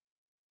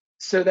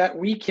so that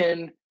we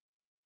can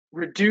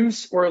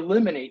reduce or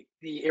eliminate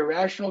the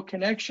irrational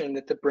connection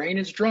that the brain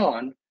has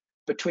drawn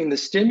between the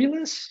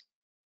stimulus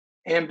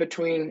and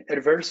between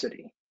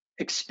adversity.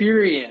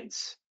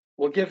 Experience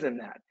will give them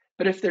that.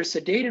 But if they're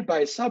sedated by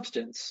a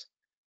substance,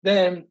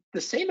 then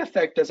the same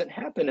effect doesn't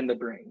happen in the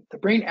brain. The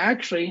brain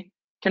actually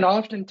can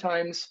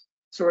oftentimes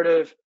sort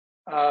of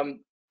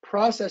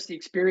process the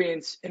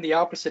experience in the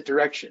opposite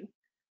direction.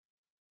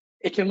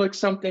 It can look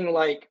something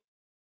like,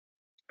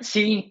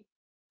 see,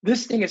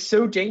 this thing is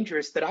so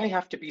dangerous that I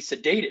have to be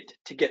sedated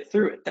to get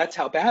through it. That's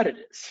how bad it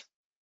is.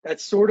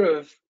 That's sort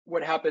of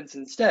what happens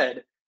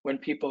instead when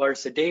people are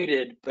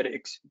sedated, but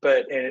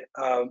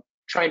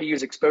trying to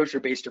use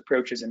exposure-based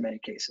approaches in many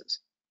cases.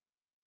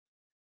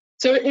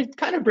 So it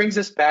kind of brings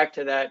us back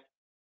to that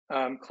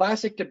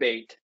classic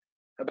debate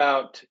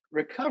about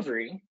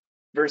recovery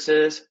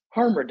versus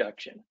harm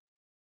reduction.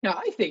 Now,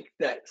 I think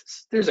that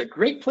there's a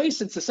great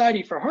place in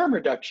society for harm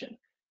reduction.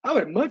 I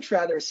would much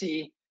rather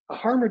see a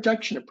harm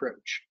reduction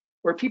approach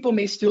where people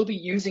may still be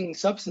using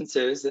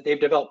substances that they've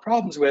developed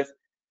problems with,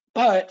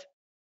 but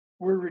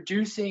we're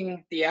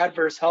reducing the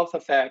adverse health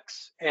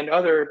effects and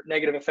other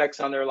negative effects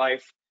on their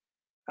life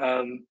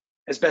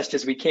as best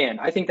as we can.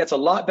 I think that's a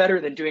lot better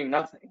than doing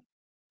nothing.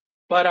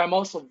 But I'm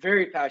also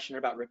very passionate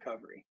about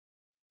recovery,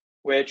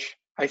 which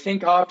I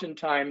think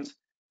oftentimes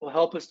will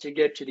help us to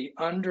get to the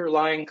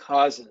underlying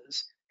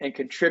causes and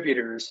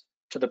contributors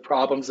to the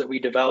problems that we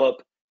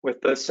develop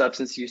with both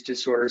substance use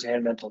disorders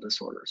and mental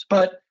disorders.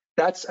 But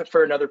that's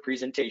for another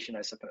presentation,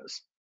 I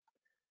suppose.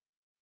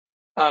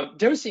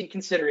 Dosing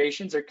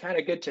considerations are kind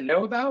of good to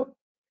know about.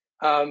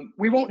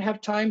 We won't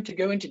have time to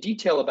go into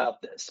detail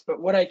about this,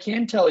 but what I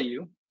can tell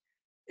you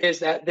is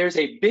that there's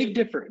a big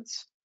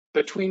difference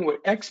between what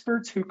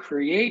experts who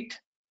create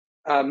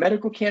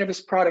medical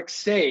cannabis products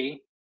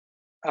say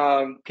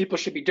people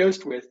should be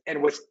dosed with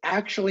and what's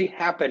actually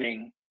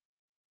happening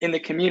in the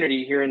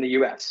community here in the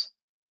US,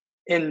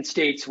 in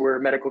states where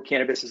medical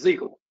cannabis is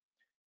legal.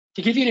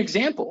 To give you an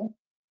example,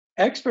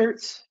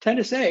 experts tend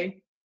to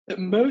say that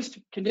most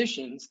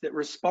conditions that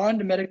respond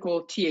to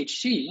medical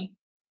THC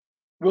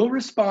will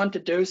respond to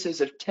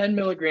doses of 10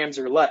 milligrams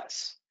or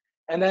less,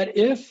 and that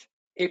if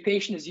a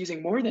patient is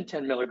using more than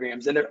 10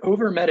 milligrams, then they're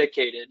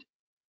over-medicated,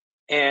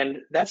 and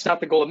that's not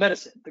the goal of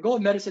medicine. The goal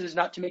of medicine is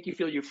not to make you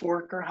feel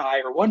euphoric or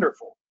high or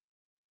wonderful.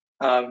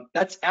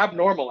 That's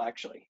abnormal,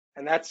 actually,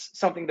 and that's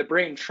something the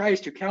brain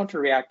tries to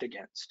counter-react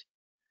against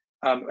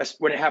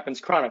when it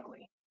happens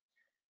chronically.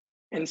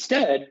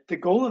 Instead, the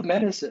goal of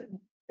medicine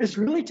is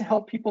really to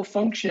help people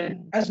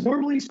function as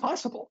normally as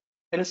possible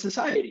in a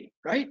society,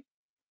 right?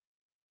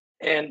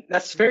 And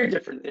that's very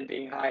different than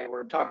being high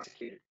or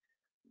intoxicated.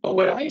 But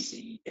what I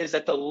see is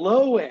that the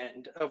low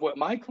end of what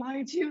my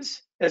clients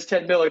use is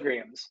 10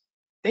 milligrams.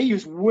 They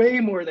use way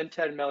more than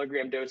 10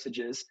 milligram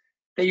dosages.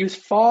 They use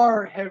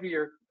far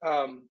heavier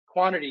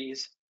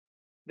quantities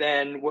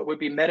than what would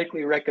be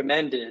medically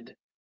recommended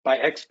by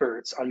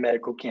experts on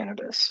medical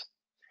cannabis.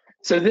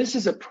 So this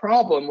is a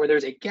problem where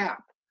there's a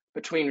gap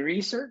between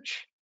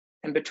research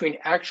and between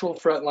actual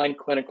frontline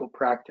clinical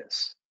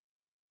practice.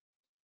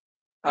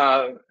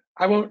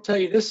 I won't tell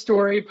you this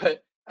story,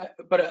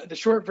 but the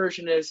short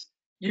version is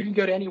you can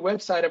go to any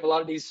website of a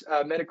lot of these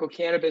medical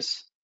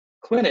cannabis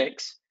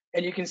clinics,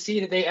 and you can see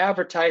that they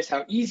advertise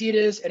how easy it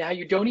is and how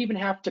you don't even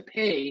have to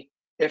pay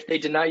if they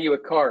deny you a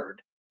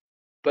card.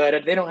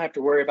 But they don't have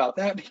to worry about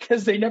that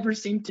because they never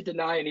seem to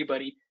deny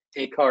anybody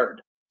a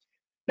card.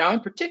 Now, I'm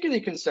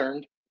particularly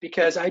concerned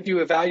because I do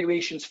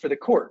evaluations for the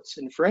courts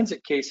and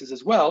forensic cases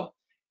as well,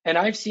 and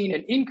I've seen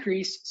an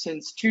increase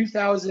since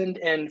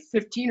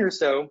 2015 or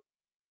so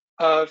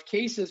of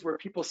cases where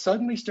people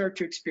suddenly start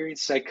to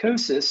experience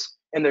psychosis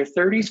in their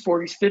 30s,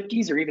 40s,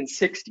 50s, or even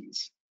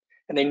 60s,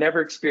 and they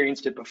never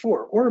experienced it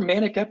before, or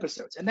manic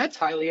episodes. And that's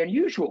highly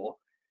unusual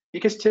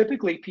because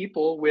typically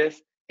people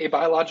with a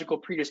biological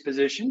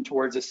predisposition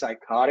towards a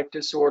psychotic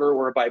disorder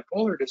or a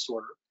bipolar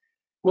disorder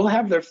will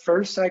have their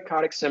first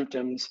psychotic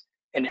symptoms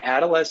in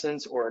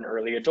adolescence or in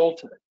early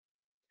adulthood.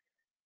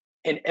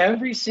 In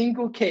every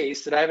single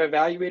case that I've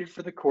evaluated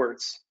for the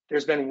courts,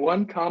 there's been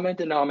one common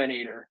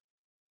denominator.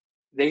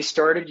 They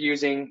started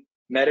using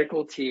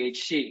medical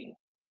THC,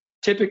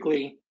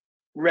 typically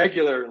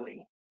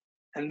regularly.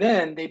 And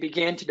then they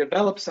began to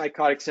develop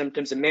psychotic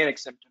symptoms and manic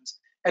symptoms.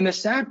 And the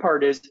sad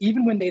part is,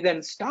 even when they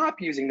then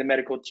stop using the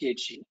medical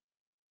THC,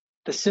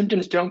 the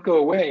symptoms don't go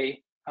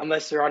away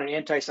unless they're on an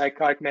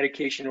antipsychotic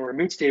medication or a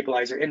mood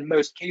stabilizer in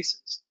most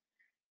cases.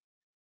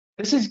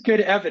 This is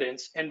good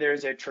evidence, and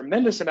there's a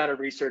tremendous amount of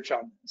research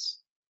on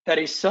this, that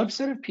a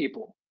subset of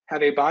people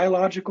have a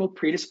biological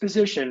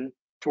predisposition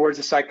towards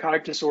a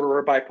psychotic disorder or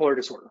a bipolar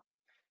disorder.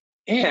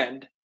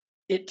 And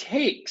it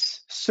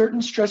takes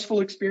certain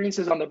stressful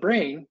experiences on the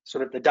brain,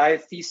 sort of the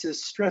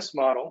diathesis stress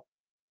model,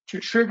 to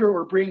trigger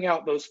or bring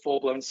out those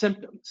full-blown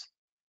symptoms.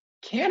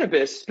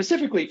 Cannabis,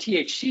 specifically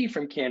THC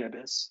from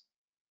cannabis,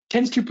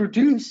 tends to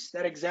produce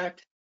that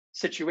exact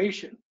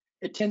situation.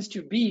 It tends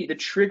to be the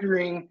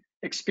triggering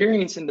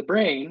experience in the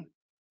brain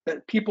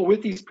that people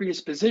with these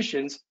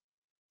predispositions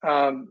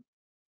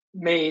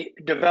may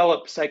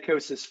develop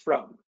psychosis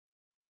from.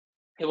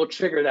 It will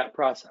trigger that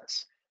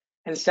process.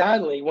 And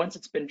sadly, once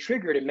it's been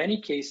triggered, in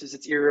many cases,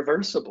 it's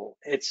irreversible.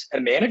 It's a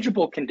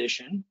manageable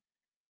condition.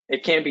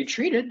 It can be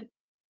treated,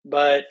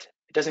 but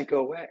it doesn't go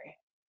away.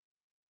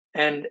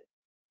 And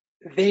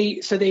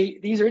these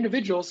are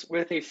individuals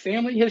with a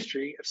family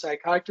history of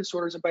psychotic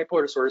disorders and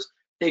bipolar disorders.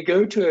 They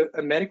go to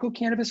a medical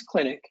cannabis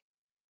clinic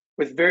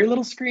with very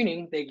little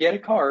screening. They get a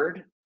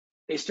card.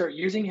 They start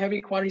using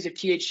heavy quantities of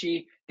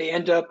THC. They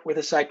end up with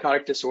a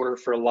psychotic disorder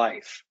for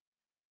life.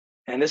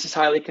 And this is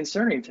highly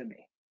concerning to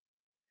me.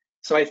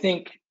 So I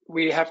think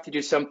we have to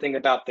do something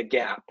about the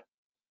gap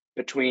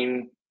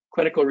between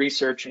clinical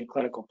research and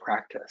clinical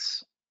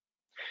practice.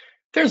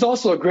 There's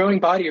also a growing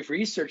body of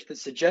research that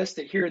suggests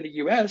that here in the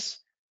US,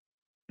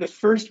 the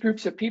first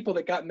groups of people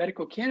that got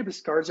medical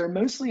cannabis cards are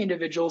mostly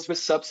individuals with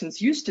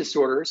substance use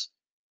disorders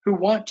who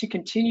want to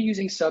continue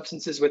using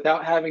substances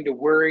without having to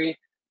worry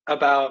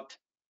about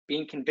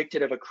being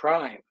convicted of a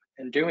crime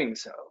and doing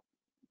so.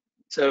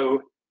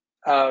 So,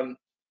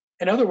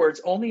 in other words,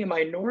 only a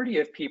minority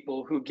of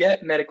people who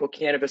get medical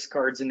cannabis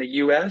cards in the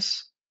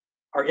US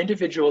are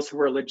individuals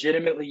who are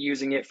legitimately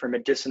using it for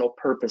medicinal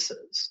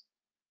purposes.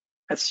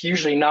 That's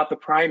usually not the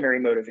primary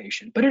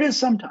motivation, but it is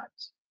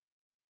sometimes.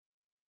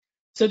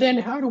 So then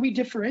how do we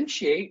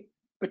differentiate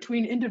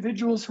between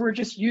individuals who are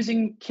just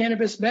using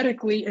cannabis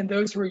medically and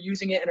those who are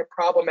using it in a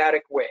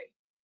problematic way?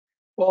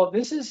 Well,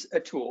 this is a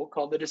tool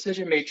called the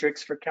Decision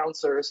Matrix for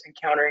counselors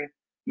encountering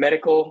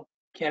medical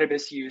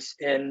cannabis use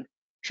in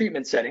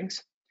treatment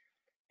settings.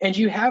 And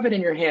you have it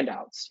in your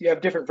handouts. You have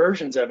different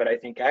versions of it, I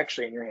think,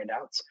 actually in your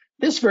handouts.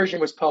 This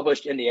version was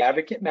published in the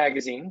Advocate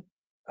magazine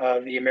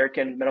of the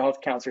American Mental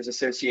Health Counselors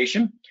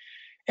Association.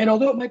 And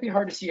although it might be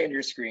hard to see on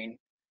your screen,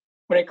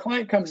 when a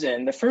client comes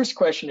in, the first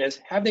question is,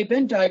 have they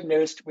been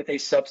diagnosed with a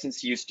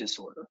substance use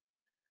disorder?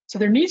 So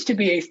there needs to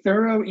be a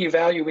thorough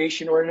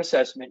evaluation or an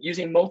assessment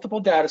using multiple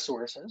data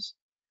sources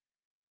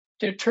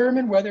to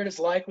determine whether it is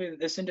likely that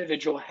this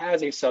individual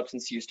has a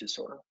substance use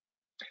disorder.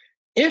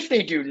 If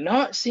they do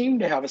not seem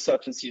to have a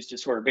substance use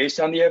disorder based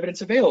on the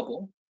evidence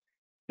available,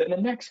 then the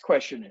next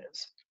question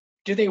is,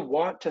 do they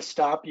want to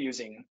stop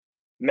using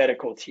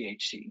medical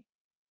THC?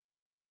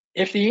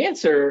 If the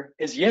answer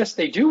is yes,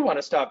 they do want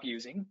to stop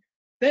using,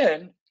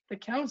 then the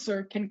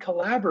counselor can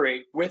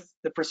collaborate with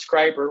the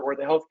prescriber or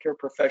the healthcare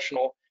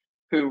professional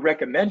who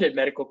recommended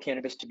medical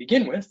cannabis to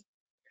begin with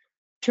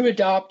to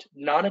adopt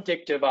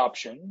non-addictive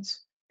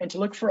options and to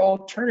look for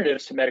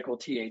alternatives to medical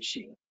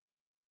THC.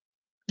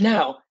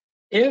 Now,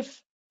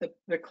 if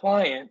the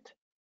client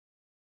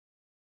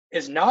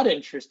is not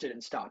interested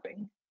in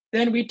stopping,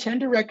 then we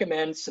tend to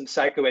recommend some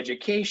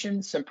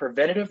psychoeducation, some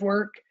preventative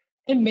work,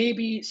 and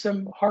maybe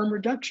some harm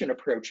reduction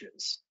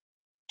approaches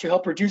to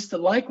help reduce the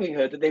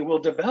likelihood that they will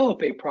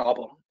develop a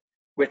problem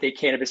with a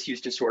cannabis use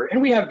disorder.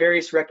 And we have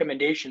various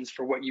recommendations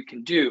for what you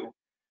can do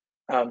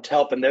to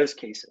help in those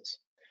cases.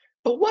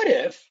 But what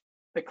if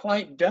the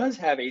client does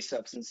have a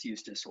substance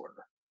use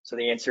disorder? So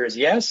the answer is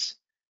yes.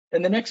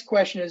 Then the next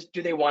question is,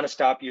 do they want to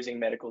stop using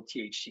medical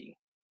THC?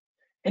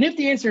 And if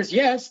the answer is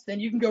yes, then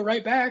you can go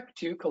right back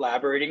to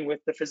collaborating with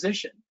the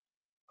physician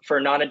for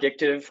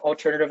non-addictive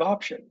alternative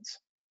options.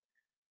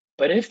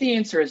 But if the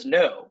answer is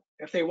no,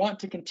 if they want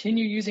to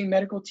continue using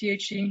medical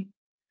THC,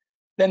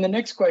 then the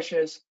next question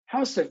is,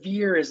 how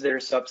severe is their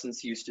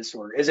substance use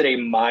disorder? Is it a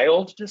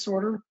mild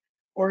disorder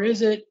or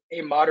is it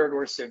a moderate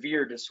or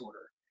severe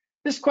disorder?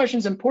 This question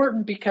is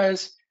important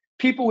because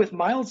people with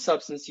mild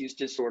substance use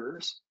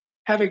disorders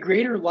have a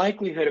greater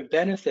likelihood of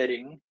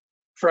benefiting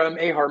from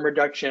a harm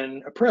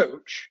reduction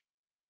approach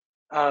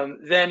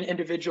than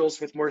individuals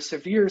with more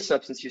severe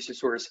substance use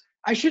disorders.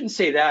 I shouldn't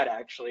say that,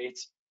 actually.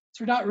 It's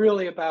not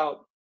really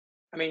about,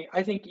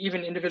 I think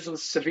even individuals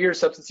with severe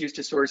substance use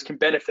disorders can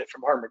benefit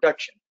from harm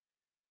reduction,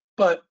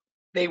 but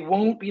they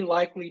won't be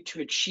likely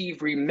to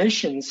achieve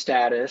remission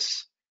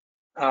status,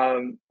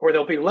 or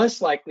they'll be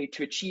less likely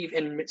to achieve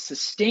and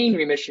sustain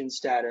remission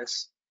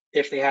status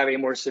if they have a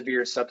more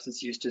severe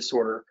substance use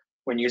disorder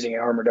when using a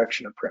harm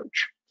reduction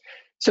approach.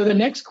 So the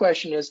next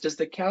question is, does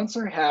the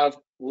counselor have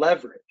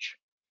leverage?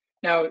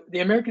 Now, the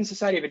American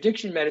Society of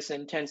Addiction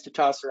Medicine tends to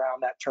toss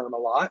around that term a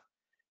lot.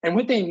 And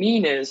what they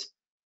mean is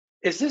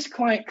this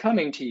client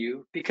coming to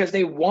you because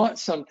they want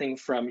something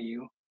from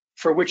you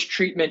for which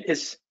treatment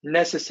is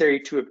necessary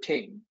to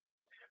obtain?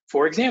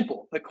 For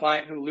example, the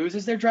client who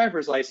loses their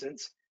driver's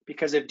license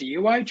because of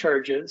DUI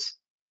charges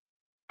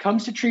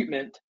comes to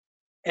treatment,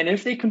 and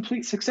if they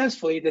complete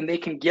successfully, then they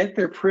can get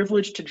their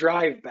privilege to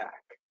drive back.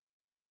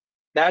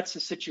 That's a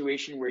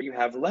situation where you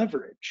have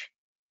leverage.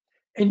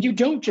 And you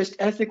don't just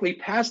ethically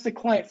pass the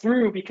client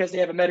through because they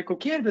have a medical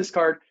cannabis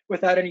card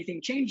without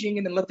anything changing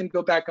and then let them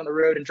go back on the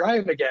road and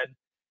drive again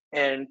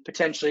and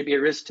potentially be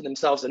a risk to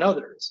themselves and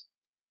others.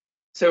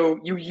 So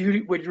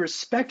you would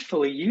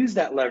respectfully use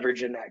that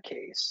leverage in that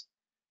case.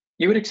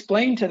 You would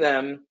explain to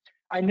them,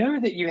 I know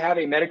that you have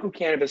a medical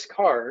cannabis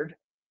card,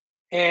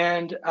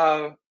 and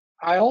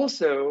I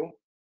also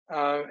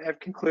have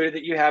concluded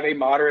that you have a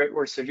moderate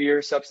or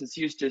severe substance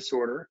use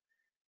disorder,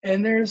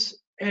 and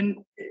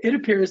it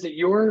appears that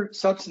your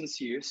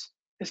substance use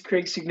is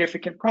creating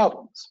significant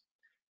problems.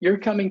 You're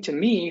coming to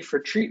me for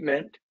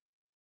treatment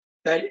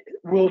that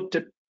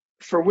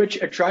for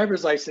which a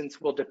driver's license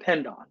will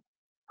depend on.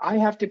 I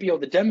have to be able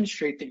to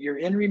demonstrate that you're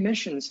in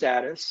remission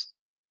status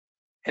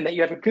and that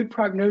you have a good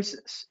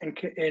prognosis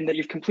and that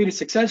you've completed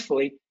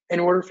successfully in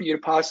order for you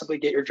to possibly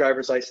get your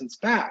driver's license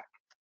back.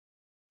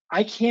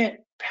 I can't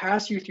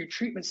pass you through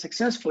treatment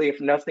successfully if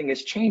nothing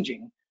is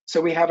changing.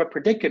 So we have a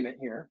predicament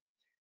here.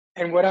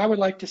 And what I would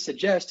like to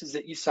suggest is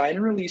that you sign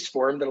a release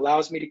form that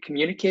allows me to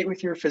communicate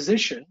with your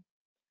physician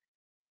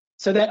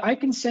so that I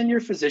can send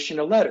your physician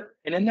a letter.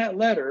 And in that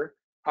letter,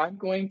 I'm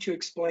going to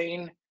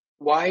explain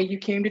why you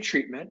came to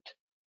treatment.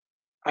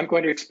 I'm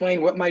going to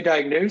explain what my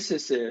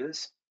diagnosis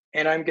is,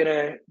 and I'm going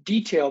to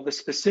detail the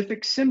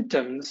specific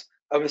symptoms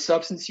of a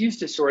substance use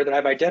disorder that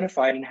I've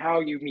identified and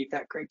how you meet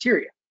that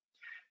criteria.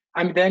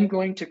 I'm then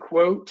going to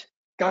quote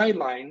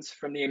guidelines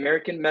from the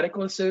American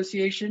Medical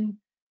Association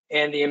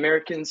and the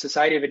American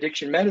Society of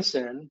Addiction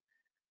Medicine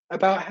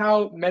about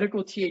how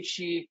medical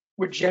THC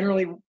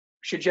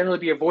should generally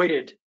be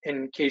avoided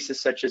in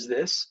cases such as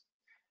this.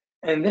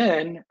 And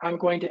then I'm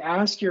going to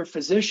ask your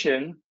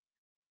physician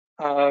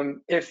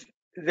if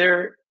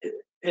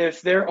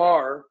there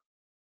are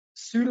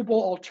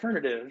suitable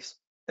alternatives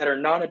that are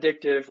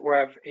non-addictive or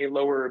have a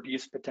lower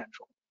abuse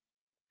potential.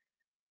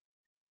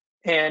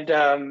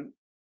 And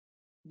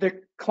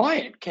the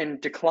client can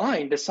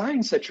decline to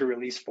sign such a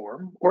release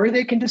form, or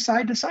they can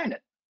decide to sign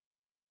it.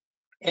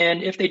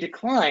 And if they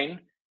decline,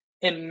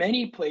 in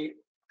many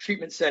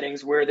treatment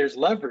settings where there's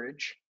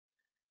leverage,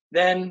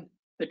 then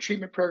the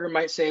treatment program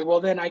might say, well,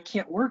 then I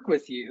can't work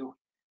with you.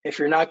 If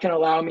you're not going to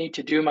allow me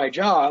to do my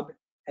job,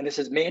 and this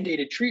is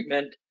mandated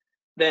treatment,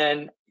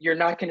 then you're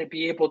not going to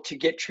be able to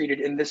get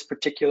treated in this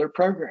particular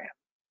program.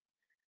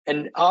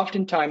 And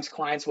oftentimes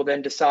clients will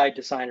then decide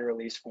to sign a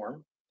release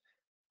form.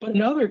 But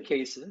in other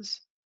cases,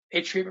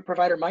 a treatment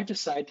provider might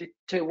decide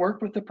to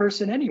work with the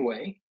person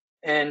anyway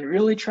and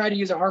really try to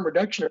use a harm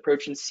reduction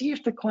approach and see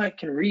if the client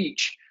can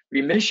reach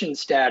remission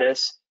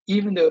status,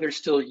 even though they're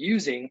still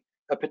using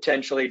a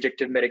potentially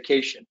addictive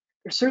medication.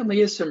 There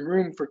certainly is some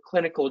room for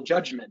clinical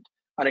judgment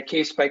on a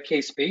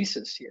case-by-case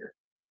basis here,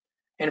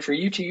 and for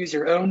you to use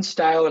your own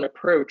style and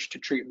approach to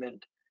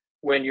treatment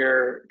when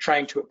you're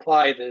trying to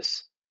apply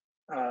these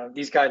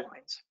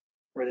guidelines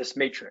or this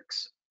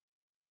matrix.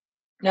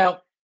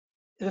 Now,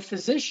 the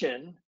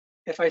physician,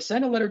 if I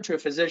send a letter to a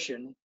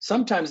physician,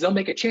 sometimes they'll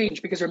make a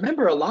change, because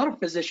remember, a lot of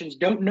physicians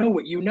don't know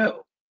what you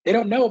know. They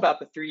don't know about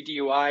the 3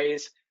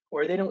 DUIs,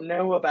 or they don't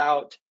know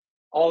about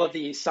all of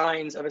the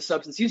signs of a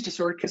substance use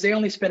disorder because they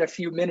only spent a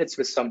few minutes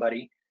with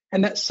somebody,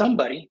 and that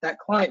somebody, that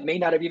client, may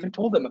not have even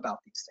told them about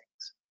these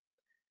things.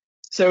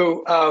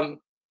 So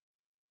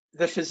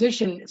the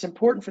physician, it's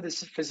important for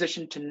this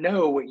physician to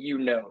know what you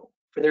know,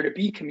 for there to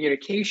be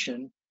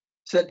communication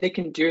so that they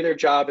can do their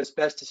job as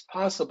best as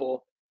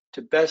possible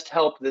to best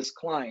help this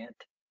client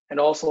and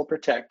also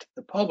protect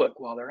the public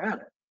while they're at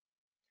it.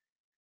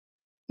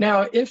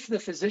 Now, if the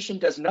physician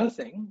does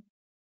nothing,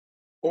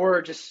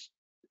 essentially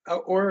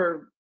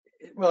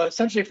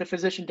if the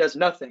physician does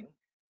nothing,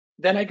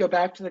 then I go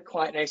back to the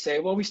client and I say,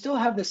 well, we still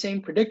have the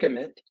same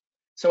predicament,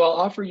 so I'll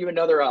offer you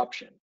another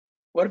option.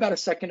 What about a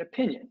second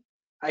opinion?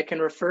 I can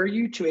refer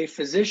you to a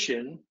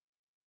physician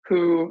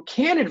who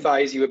can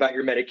advise you about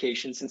your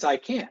medication, since I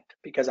can't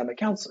because I'm a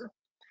counselor.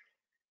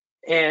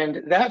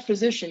 And that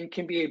physician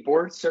can be a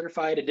board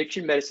certified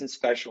addiction medicine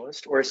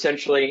specialist, or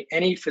essentially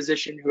any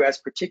physician who has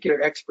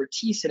particular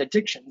expertise in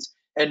addictions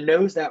and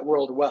knows that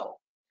world well.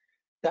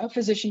 That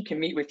physician can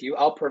meet with you.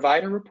 I'll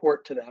provide a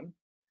report to them.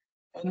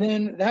 And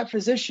then that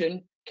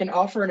physician can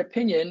offer an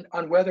opinion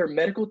on whether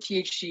medical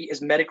THC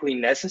is medically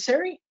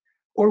necessary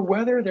or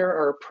whether there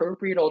are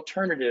appropriate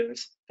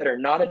alternatives that are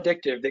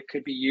non-addictive that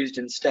could be used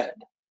instead.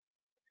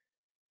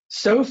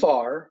 So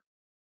far,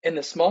 in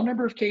the small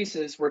number of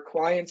cases where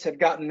clients have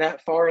gotten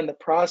that far in the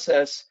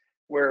process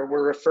where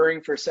we're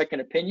referring for a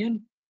second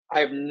opinion,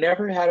 I've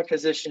never had a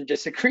physician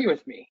disagree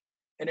with me.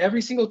 In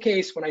every single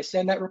case, when I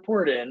send that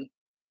report in,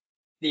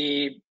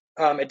 the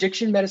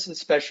addiction medicine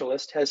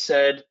specialist has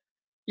said,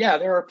 yeah,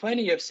 there are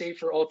plenty of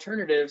safer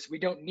alternatives. We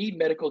don't need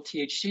medical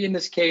THC in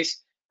this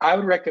case. I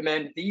would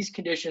recommend these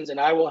conditions, and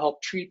I will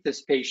help treat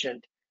this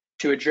patient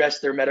to address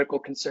their medical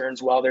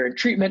concerns while they're in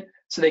treatment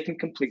so they can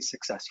complete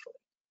successfully.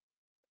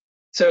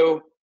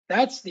 So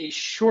that's the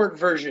short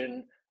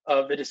version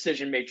of the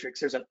decision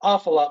matrix. There's an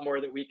awful lot more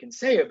that we can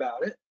say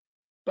about it,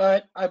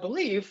 but I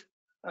believe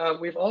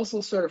we've also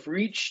sort of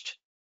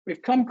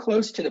we've come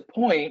close to the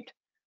point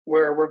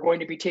where we're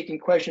going to be taking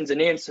questions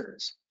and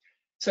answers.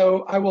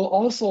 So I will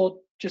also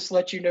just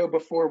let you know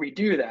before we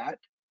do that,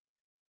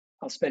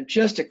 I'll spend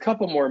just a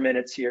couple more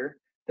minutes here,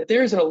 that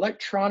there's an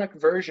electronic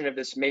version of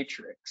this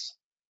matrix.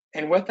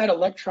 And what that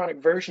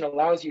electronic version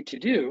allows you to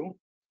do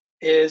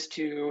is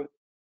to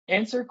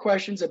answer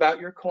questions about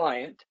your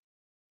client,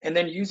 and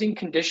then using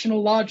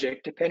conditional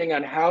logic, depending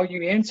on how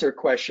you answer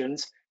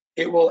questions,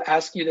 it will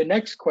ask you the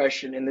next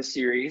question in the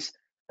series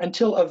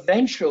until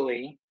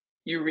eventually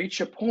you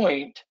reach a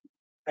point,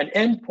 an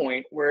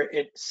endpoint, where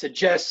it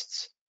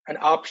suggests an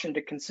option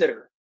to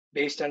consider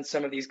based on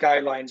some of these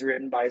guidelines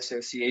written by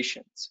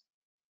associations.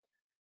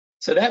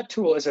 So that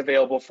tool is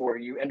available for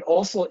you. And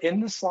also in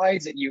the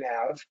slides that you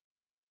have,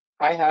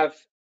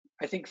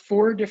 I think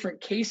 4 different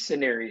case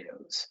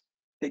scenarios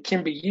that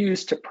can be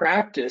used to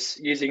practice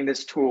using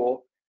this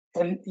tool.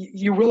 And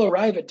you will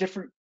arrive at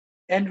different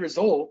end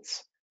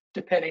results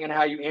depending on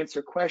how you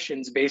answer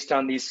questions based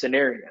on these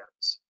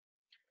scenarios.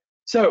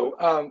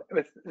 So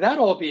with that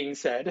all being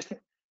said,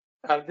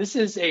 this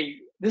is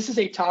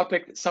a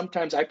topic that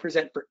sometimes I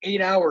present for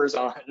 8 hours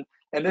on,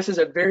 and this is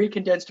a very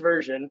condensed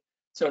version.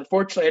 So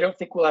unfortunately, I don't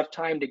think we'll have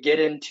time to get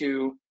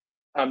into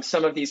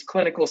some of these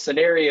clinical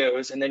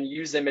scenarios and then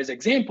use them as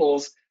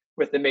examples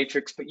with the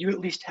matrix, but you at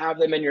least have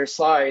them in your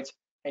slides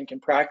and can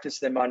practice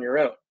them on your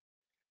own.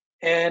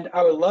 And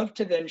I would love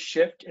to then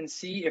shift and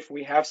see if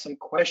we have some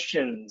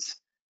questions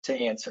to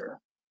answer.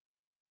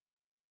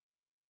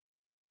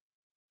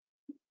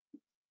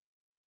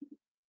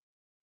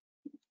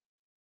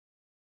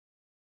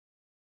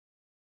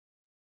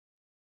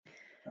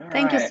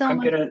 Thank you so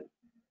much.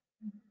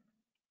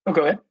 Oh,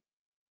 go ahead.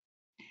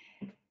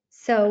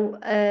 So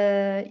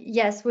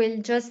yes,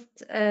 we'll just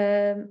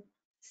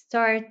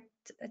start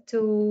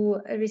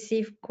to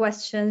receive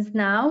questions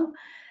now.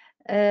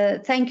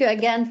 Thank you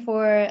again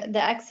for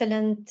the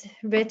excellent,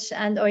 rich,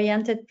 and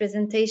oriented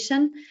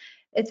presentation.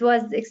 It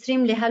was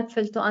extremely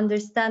helpful to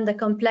understand the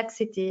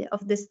complexity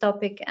of this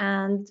topic,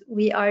 and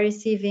we are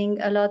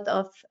receiving a lot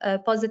of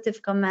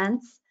positive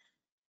comments.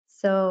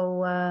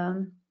 So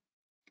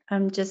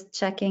I'm just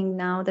checking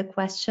now the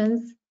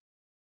questions.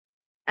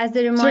 As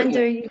a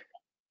reminder,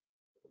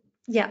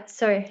 yeah,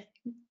 sorry.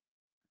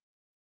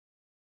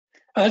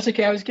 That's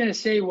okay. I was going to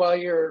say, while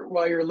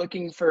you're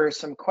looking for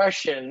some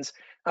questions,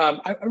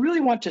 I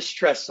really want to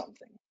stress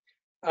something.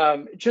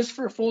 Just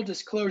for full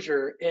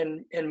disclosure,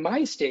 in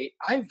my state,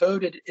 I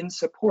voted in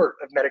support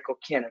of medical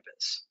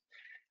cannabis.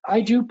 I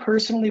do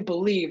personally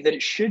believe that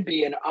it should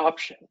be an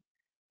option.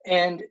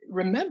 And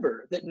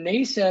remember that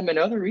NASEM and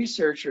other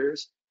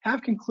researchers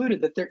have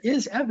concluded that there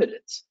is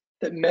evidence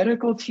that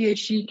medical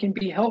THC can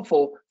be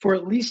helpful for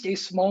at least a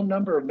small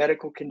number of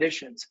medical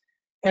conditions.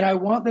 And I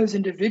want those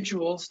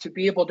individuals to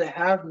be able to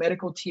have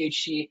medical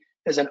THC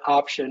as an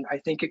option. I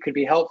think it could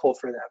be helpful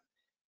for them.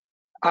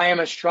 I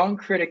am a strong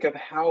critic of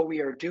how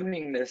we are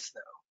doing this,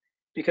 though,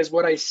 because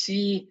what I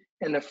see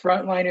in the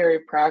frontline area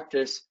of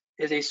practice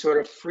is a sort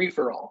of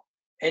free-for-all.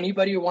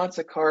 Anybody who wants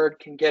a card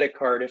can get a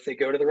card if they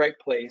go to the right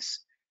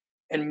place.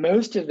 And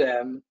most of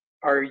them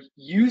are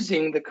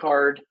using the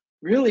card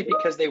really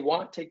because they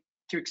want to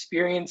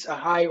experience a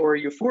high or a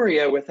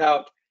euphoria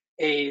without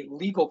a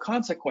legal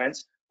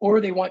consequence, or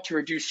they want to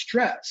reduce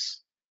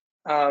stress.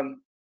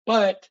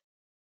 But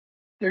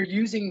they're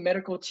using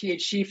medical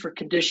THC for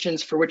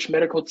conditions for which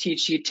medical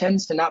THC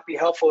tends to not be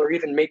helpful or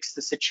even makes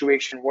the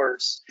situation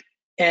worse.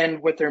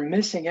 And what they're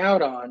missing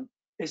out on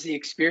is the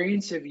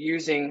experience of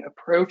using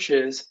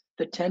approaches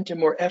that tend to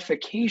more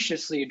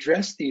efficaciously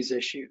address these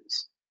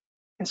issues.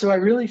 And so I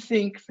really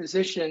think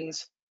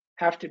physicians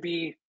have to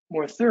be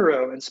more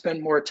thorough and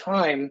spend more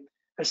time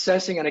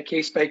assessing on a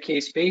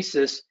case-by-case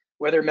basis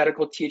whether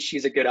medical THC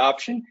is a good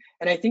option.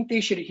 And I think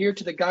they should adhere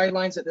to the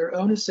guidelines that their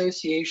own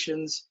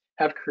associations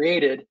have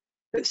created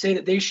that say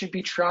that they should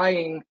be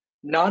trying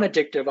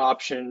non-addictive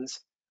options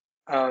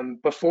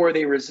before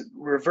they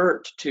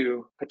revert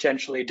to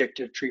potentially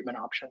addictive treatment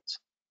options.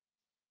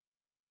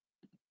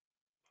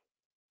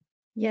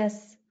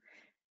 Yes,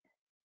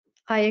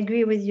 I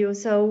agree with you.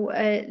 So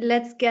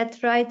let's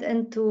get right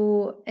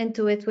into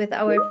it with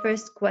our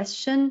first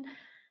question.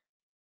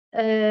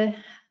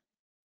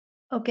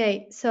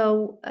 Okay,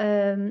 so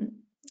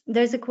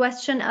there's a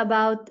question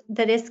about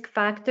the risk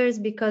factors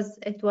because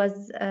it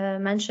was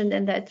mentioned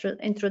in the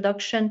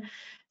introduction.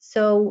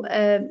 So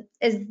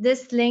is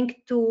this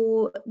linked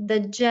to the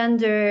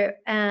gender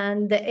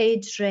and the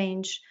age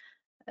range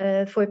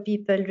for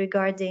people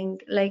regarding,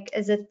 like,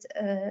 is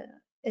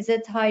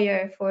it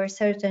higher for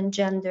certain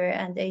gender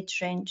and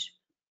age range?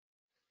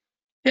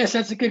 Yes,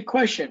 that's a good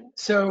question.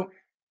 So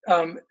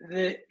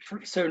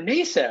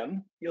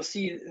NASEM, you'll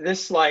see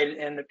this slide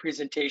in the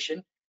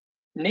presentation.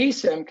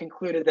 NASEM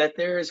concluded that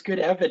there is good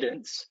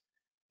evidence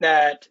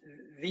that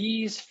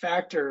these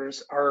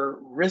factors are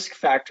risk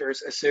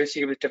factors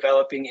associated with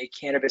developing a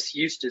cannabis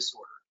use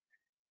disorder.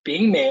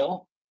 Being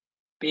male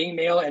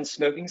and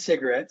smoking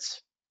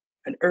cigarettes,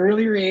 an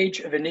earlier age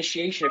of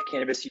initiation of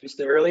cannabis use,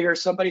 the earlier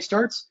somebody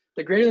starts,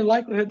 the greater the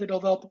likelihood that they'll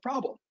develop a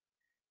problem.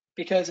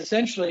 Because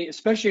essentially,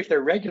 especially if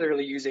they're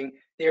regularly using,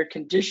 they are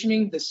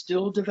conditioning the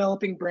still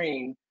developing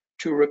brain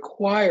to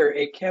require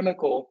a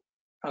chemical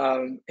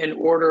in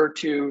order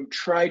to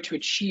try to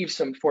achieve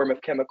some form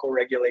of chemical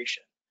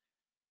regulation.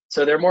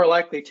 So they're more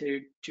likely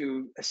to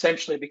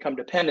essentially become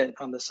dependent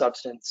on the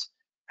substance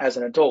as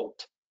an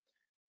adult.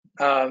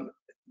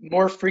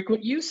 More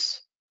frequent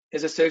use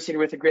is associated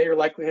with a greater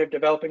likelihood of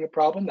developing a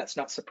problem. That's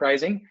not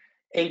surprising.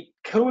 a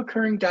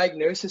co-occurring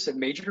diagnosis of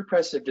major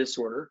depressive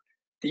disorder,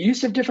 the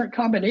use of different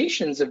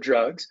combinations of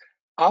drugs,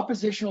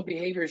 oppositional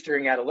behaviors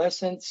during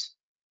adolescence,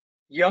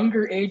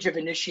 younger age of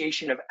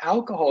initiation of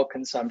alcohol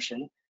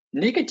consumption,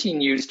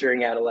 nicotine use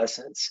during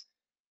adolescence,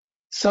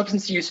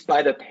 substance use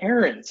by the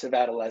parents of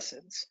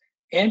adolescents,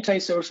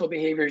 antisocial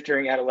behaviors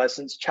during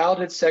adolescence,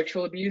 childhood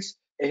sexual abuse,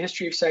 a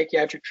history of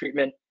psychiatric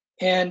treatment,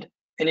 and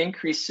an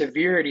increased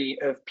severity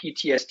of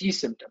PTSD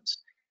symptoms.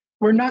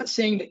 We're not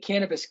saying that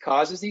cannabis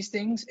causes these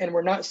things, and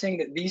we're not saying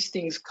that these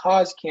things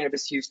cause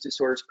cannabis use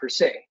disorders per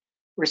se.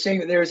 We're saying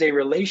that there is a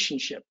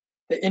relationship,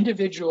 that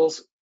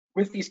individuals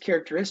with these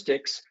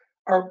characteristics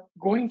are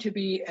going to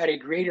be at a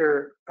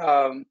greater,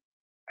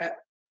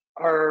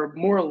 are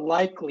more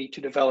likely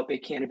to develop a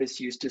cannabis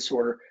use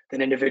disorder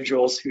than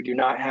individuals who do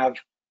not have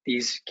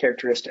these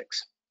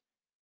characteristics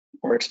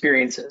or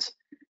experiences.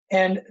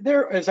 And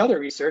there is other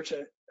research.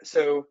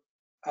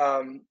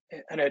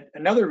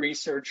 Another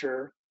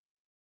researcher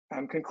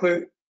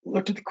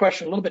looked at the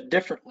question a little bit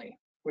differently,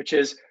 which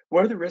is,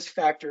 what are the risk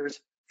factors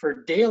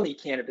for daily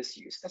cannabis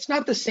use? That's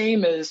not the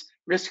same as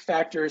risk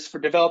factors for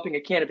developing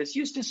a cannabis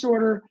use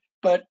disorder,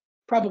 but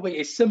probably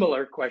a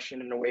similar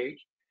question in a way.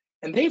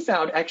 And they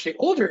found actually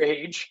older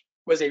age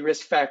was a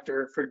risk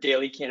factor for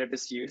daily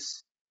cannabis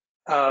use.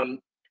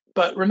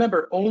 But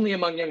remember, only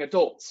among young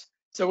adults.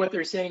 So what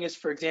they're saying is,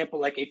 for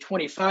example, like a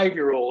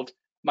 25-year-old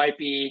might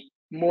be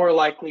more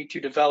likely to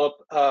develop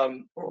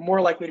or more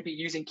likely to be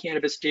using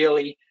cannabis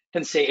daily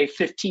than, say, a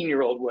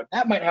 15-year-old would.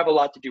 That might have a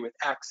lot to do with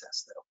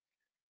access, though.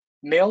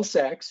 Male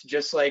sex,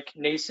 just like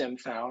NASEM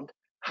found,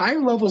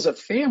 higher levels of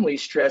family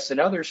stress and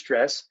other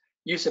stress,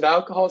 use of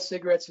alcohol,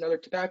 cigarettes, and other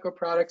tobacco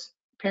products,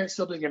 parents,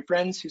 siblings, and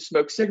friends who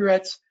smoke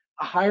cigarettes,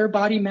 a higher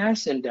body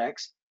mass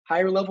index,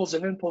 higher levels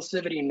of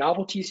impulsivity and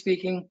novelty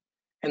seeking,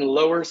 and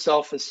lower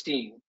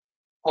self-esteem.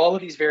 All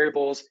of these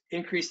variables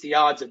increase the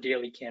odds of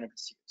daily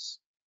cannabis use.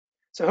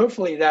 So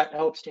hopefully that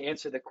helps to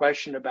answer the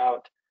question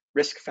about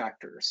risk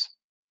factors.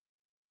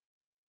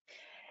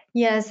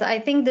 Yes, I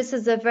think this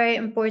is a very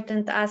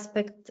important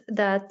aspect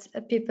that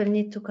people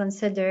need to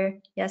consider.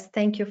 Yes,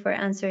 thank you for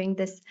answering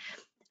this.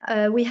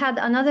 We had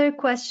another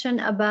question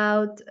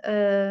about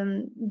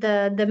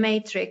the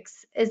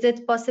matrix. Is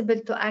it possible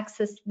to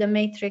access the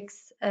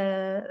matrix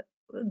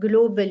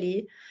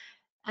globally?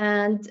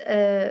 And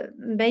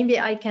maybe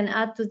I can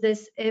add to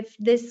this, if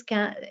this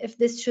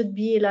should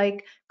be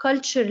like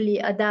culturally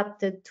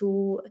adapted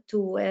to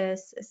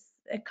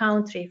a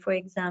country, for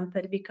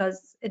example,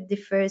 because it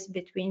differs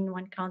between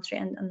one country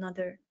and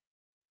another.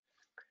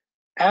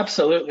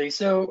 Absolutely.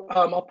 So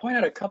I'll point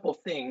out a couple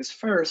things.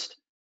 First,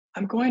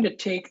 I'm going to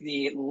take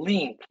the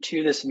link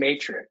to this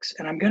matrix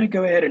and I'm going to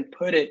go ahead and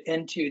put it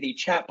into the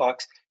chat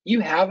box.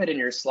 You have it in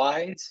your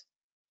slides,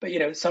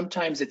 but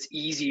sometimes it's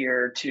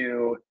easier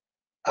to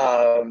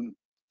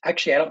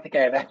actually, I don't think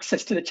I have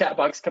access to the chat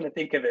box, come to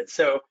think of it.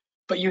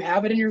 But you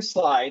have it in your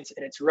slides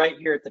and it's right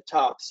here at the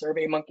top,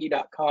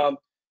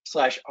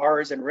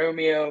 surveymonkey.com/R's and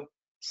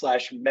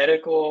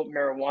Romeo/medical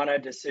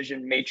marijuana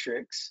decision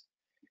matrix.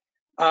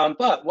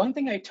 But one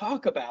thing I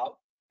talk about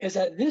is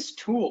that this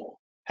tool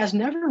has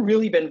never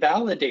really been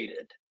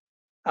validated.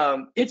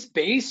 It's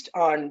based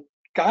on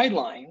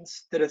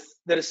guidelines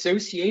that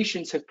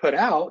associations have put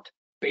out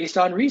based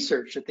on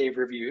research that they've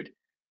reviewed,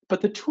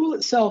 but the tool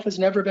itself has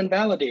never been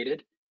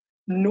validated,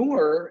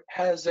 nor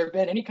has there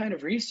been any kind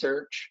of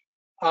research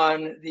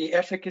on the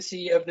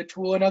efficacy of the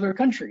tool in other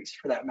countries,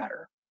 for that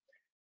matter.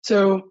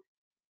 So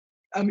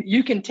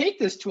you can take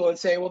this tool and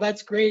say, well,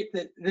 that's great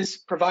that this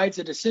provides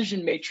a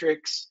decision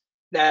matrix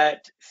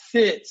that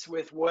fits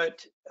with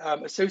what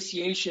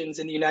associations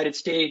in the United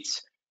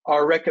States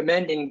are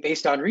recommending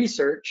based on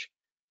research,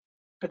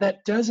 but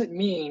that doesn't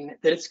mean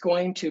that it's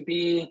going to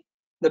be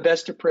the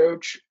best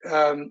approach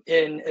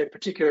in a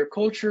particular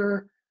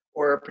culture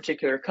or a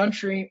particular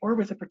country or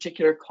with a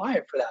particular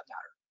client, for that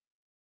matter.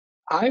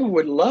 I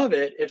would love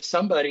it if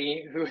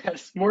somebody who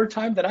has more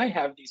time than I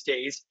have these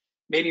days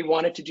maybe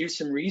wanted to do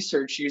some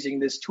research using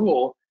this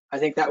tool. I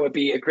think that would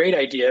be a great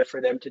idea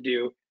for them to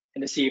do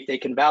and to see if they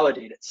can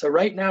validate it. So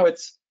right now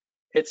it's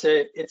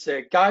a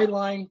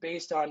guideline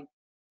based on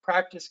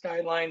practice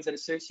guidelines that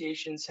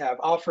associations have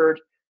offered.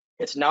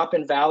 It's not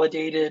been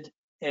validated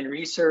in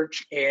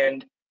research,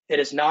 and it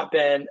has not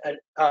been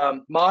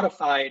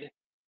modified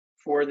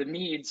for the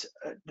needs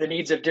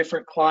of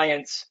different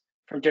clients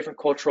from different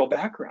cultural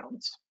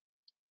backgrounds.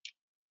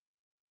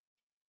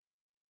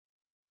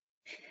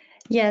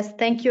 Yes,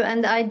 thank you.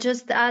 And I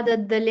just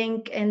added the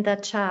link in the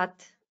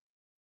chat.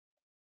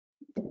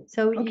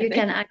 So Okay,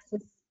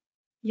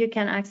 you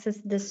can access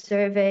the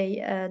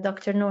survey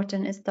Dr.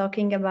 Norton is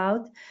talking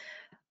about.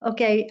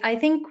 Okay, I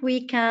think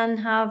we can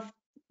have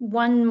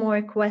one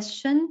more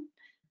question.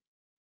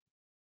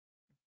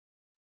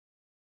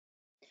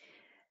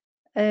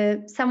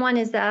 Someone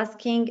is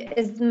asking,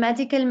 is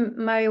medical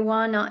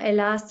marijuana a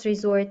last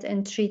resort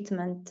in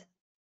treatment?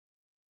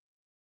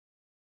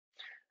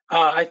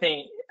 I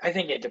think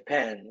it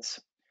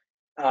depends.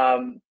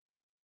 Again,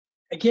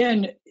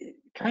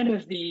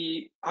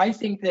 I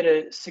think that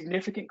a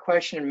significant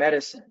question in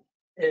medicine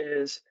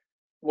is,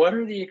 what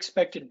are the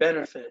expected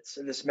benefits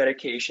of this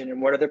medication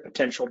and what are the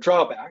potential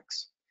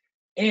drawbacks?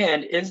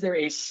 And is there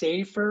a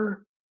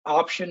safer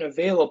option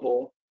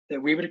available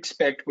that we would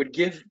expect would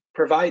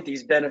provide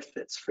these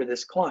benefits for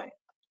this client?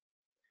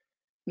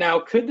 Now,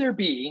 could there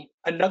be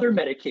another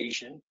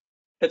medication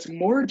that's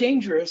more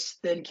dangerous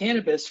than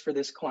cannabis for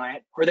this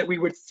client, or that we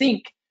would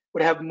think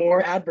would have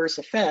more adverse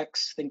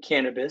effects than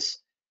cannabis,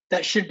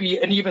 that should be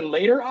an even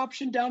later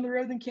option down the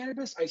road than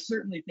cannabis? I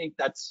certainly think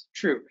that's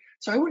true.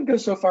 So I wouldn't go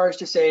so far as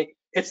to say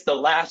it's the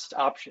last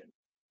option.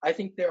 I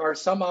think there are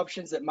some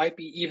options that might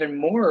be even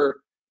more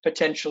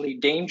potentially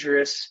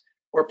dangerous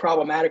or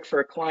problematic for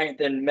a client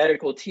than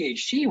medical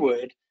THC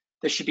would,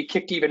 that should be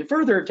kicked even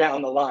further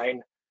down the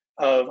line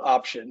of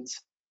options.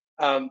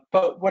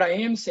 But what I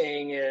am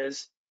saying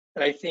is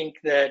that I think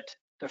that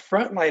the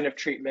front line of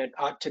treatment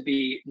ought to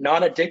be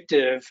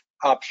non-addictive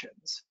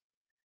options.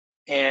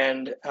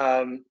 And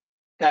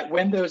that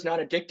when those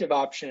non-addictive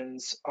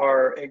options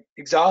are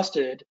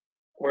exhausted,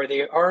 or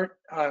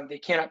they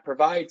cannot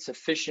provide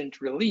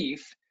sufficient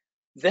relief,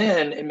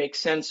 then it makes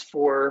sense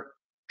for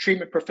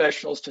treatment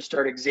professionals to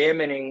start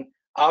examining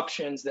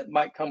options that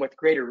might come with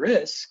greater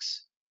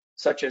risks,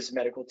 such as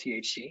medical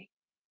THC,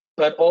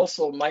 but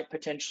also might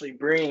potentially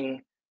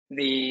bring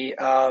the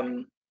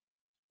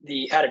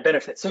added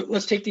benefit. So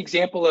let's take the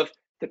example of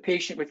the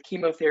patient with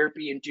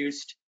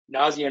chemotherapy-induced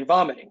nausea and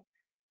vomiting.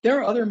 There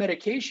are other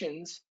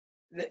medications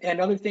and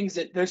other things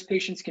that those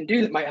patients can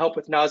do that might help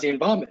with nausea and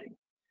vomiting.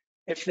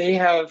 If they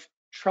have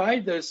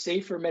tried those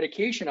safer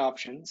medication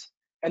options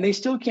and they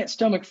still can't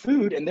stomach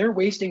food and they're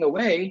wasting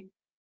away,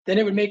 then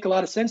it would make a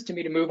lot of sense to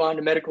me to move on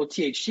to medical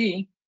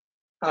THC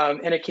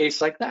in a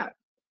case like that,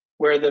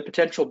 where the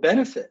potential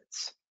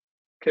benefits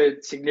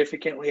could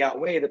significantly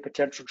outweigh the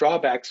potential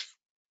drawbacks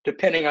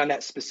depending on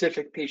that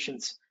specific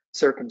patient's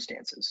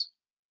circumstances.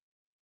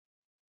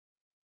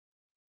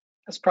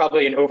 That's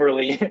probably an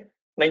overly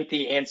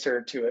lengthy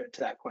answer to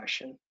that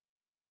question.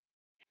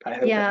 I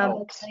hope it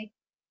helps.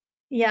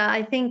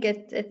 I think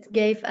it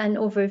gave an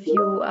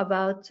overview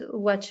about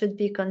what should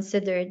be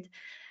considered.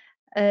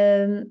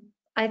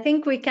 I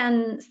think we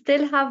can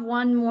still have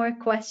one more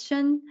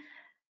question.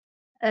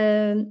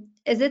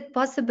 Is it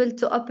possible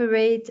to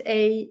operate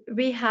a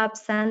rehab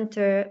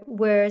center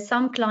where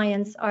some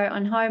clients are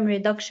on harm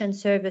reduction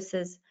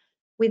services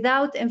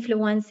without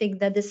influencing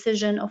the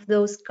decision of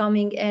those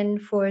coming in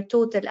for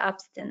total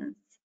abstinence?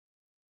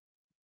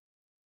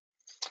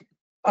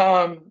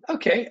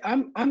 Okay,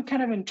 I'm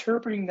kind of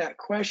interpreting that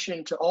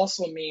question to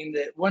also mean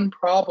that one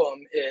problem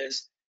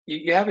is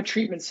you have a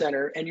treatment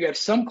center and you have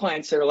some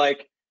clients that are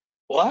like,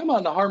 well, I'm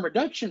on the harm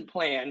reduction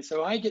plan,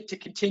 so I get to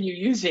continue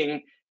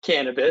using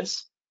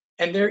cannabis,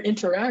 and they're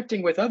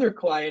interacting with other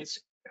clients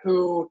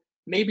who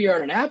maybe are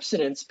on an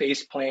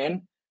abstinence-based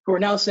plan, who are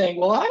now saying,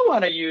 well, I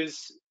want to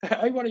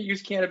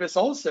use cannabis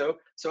also,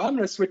 so I'm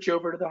going to switch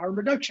over to the harm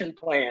reduction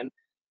plan.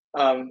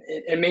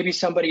 And maybe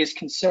somebody is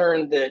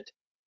concerned that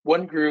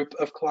one group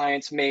of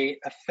clients may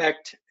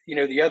affect,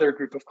 the other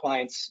group of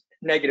clients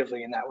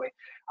negatively in that way.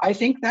 I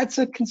think that's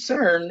a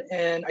concern,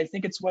 and I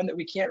think it's one that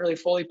we can't really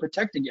fully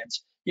protect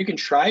against. You can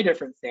try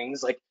different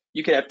things, like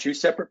you could have two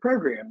separate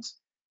programs.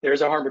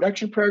 There's a harm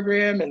reduction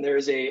program and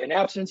there's an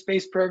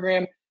abstinence-based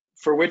program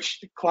for which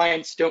the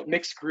clients don't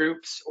mix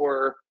groups,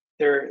 or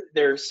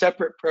they're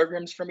separate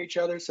programs from each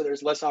other, so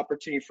there's less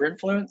opportunity for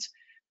influence.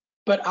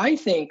 But I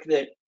think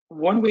that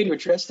one way to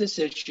address this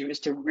issue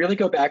is to really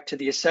go back to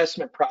the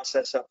assessment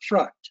process up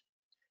front.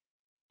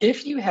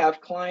 If you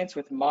have clients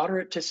with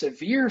moderate to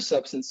severe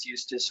substance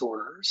use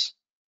disorders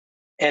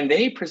and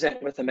they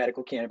present with a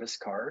medical cannabis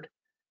card,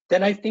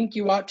 then I think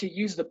you ought to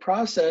use the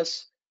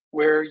process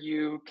where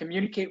you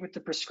communicate with the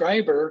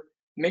prescriber,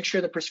 make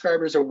sure the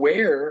prescriber is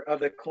aware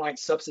of the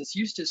client's substance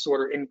use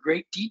disorder in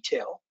great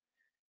detail,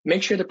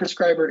 make sure the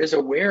prescriber is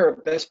aware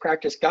of best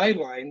practice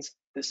guidelines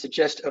that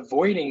suggest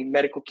avoiding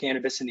medical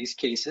cannabis in these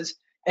cases,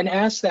 and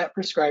ask that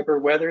prescriber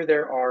whether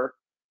there are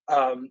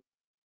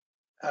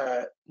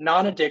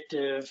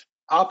non-addictive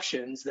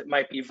options that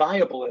might be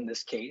viable in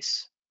this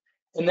case.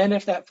 And then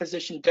if that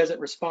physician doesn't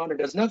respond or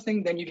does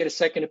nothing, then you get a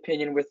second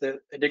opinion with the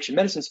addiction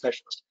medicine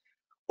specialist.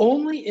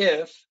 Only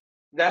if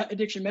that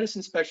addiction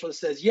medicine specialist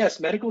says, yes,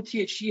 medical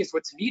THC is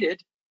what's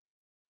needed,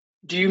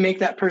 do you make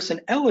that person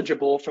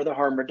eligible for the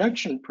harm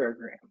reduction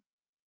program.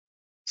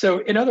 So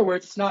in other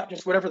words, it's not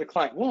just whatever the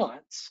client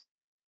wants,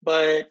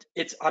 but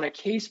it's on a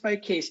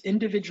case-by-case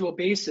individual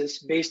basis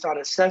based on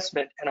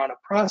assessment and on a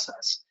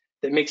process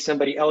that makes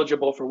somebody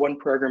eligible for one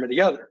program or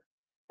the other.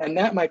 And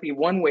that might be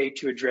one way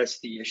to address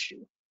the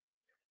issue.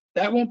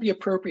 That won't be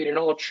appropriate in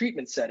all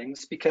treatment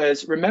settings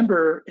because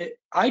remember,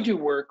 I do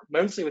work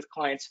mostly with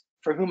clients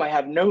for whom I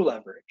have no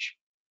leverage.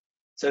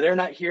 So they're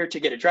not here to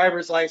get a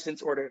driver's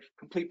license or to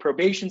complete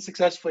probation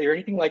successfully or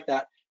anything like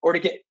that, or to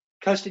get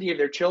custody of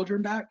their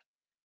children back.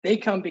 They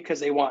come because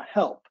they want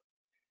help.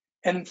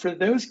 And for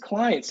those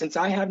clients, since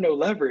I have no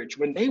leverage,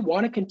 when they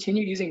want to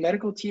continue using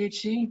medical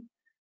THC,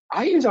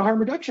 I use a harm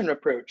reduction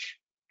approach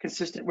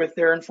consistent with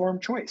their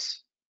informed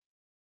choice.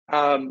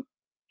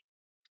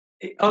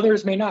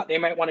 Others may not. They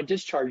might want to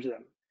discharge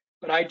them.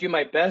 but I do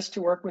my best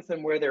to work with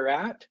them where they're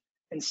at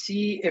and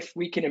see if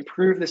we can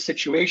improve the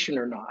situation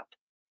or not.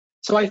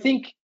 So I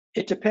think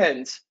it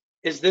depends.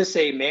 Is this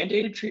a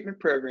mandated treatment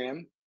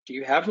program? Do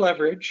you have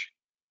leverage?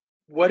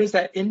 What is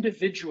that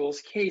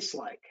individual's case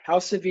like? How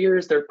severe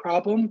is their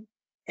problem?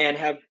 And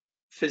have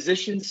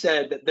physicians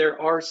said that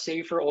there are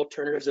safer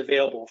alternatives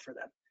available for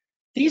them?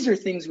 These are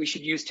things we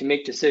should use to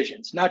make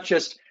decisions, not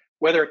just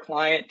whether a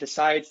client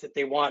decides that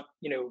they want,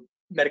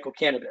 medical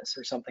cannabis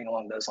or something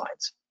along those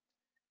lines.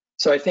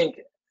 So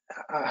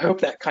I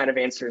hope that kind of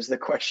answers the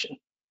question.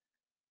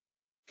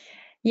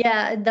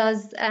 Yeah, it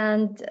does.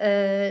 And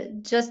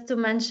just to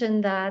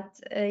mention that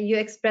you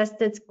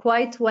expressed it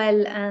quite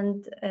well,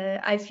 and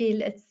I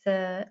feel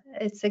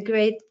it's a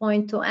great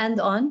point to end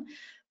on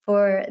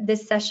for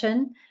this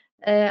session.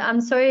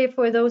 I'm sorry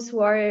for those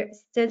who are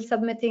still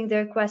submitting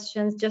their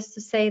questions, just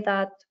to say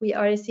that we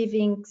are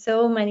receiving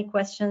so many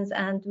questions,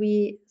 and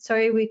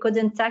sorry we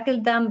couldn't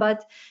tackle them,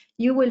 but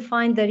you will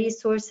find the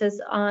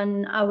resources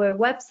on our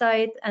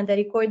website and the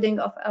recording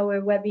of our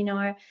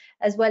webinar,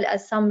 as well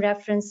as some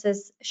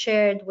references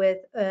shared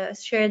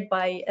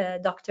by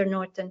Dr.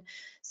 Norton.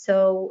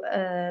 So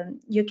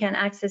you can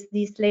access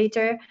these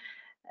later.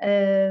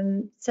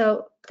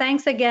 So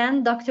thanks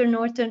again, Dr.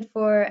 Norton,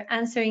 for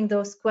answering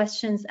those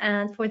questions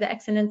and for the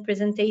excellent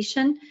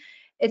presentation.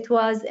 It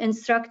was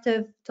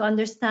instructive to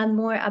understand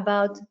more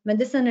about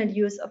medicinal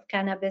use of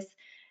cannabis,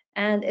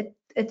 and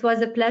it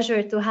was a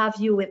pleasure to have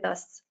you with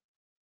us.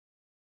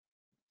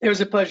 It was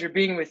a pleasure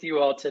being with you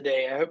all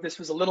today. I hope this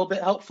was a little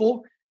bit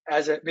helpful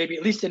as maybe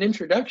at least an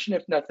introduction,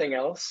 if nothing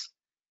else.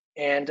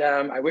 And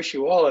I wish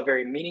you all a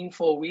very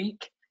meaningful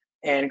week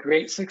and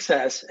great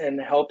success in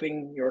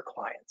helping your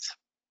clients.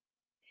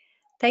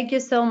 Thank you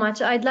so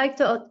much. I'd like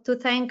to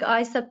thank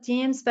ISSUP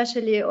team,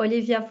 especially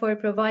Olivia, for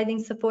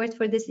providing support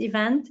for this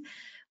event.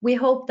 We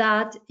hope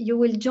that you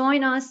will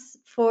join us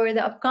for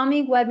the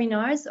upcoming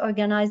webinars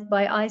organized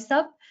by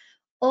ISSUP.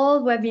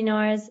 All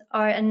webinars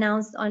are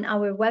announced on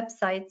our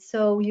website,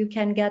 so you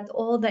can get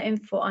all the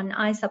info on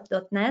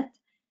issup.net.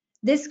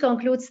 This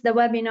concludes the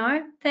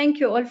webinar. Thank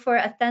you all for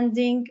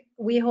attending.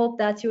 We hope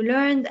that you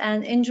learned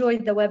and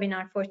enjoyed the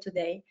webinar for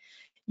today.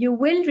 You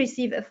will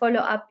receive a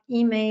follow-up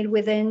email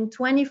within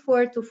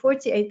 24 to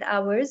 48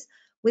 hours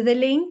with a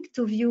link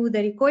to view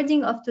the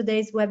recording of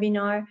today's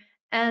webinar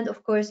and,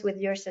 of course, with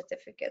your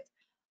certificate.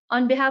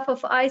 On behalf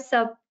of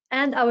ISSUP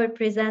and our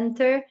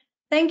presenter,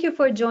 thank you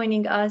for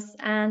joining us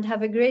and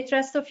have a great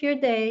rest of your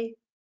day.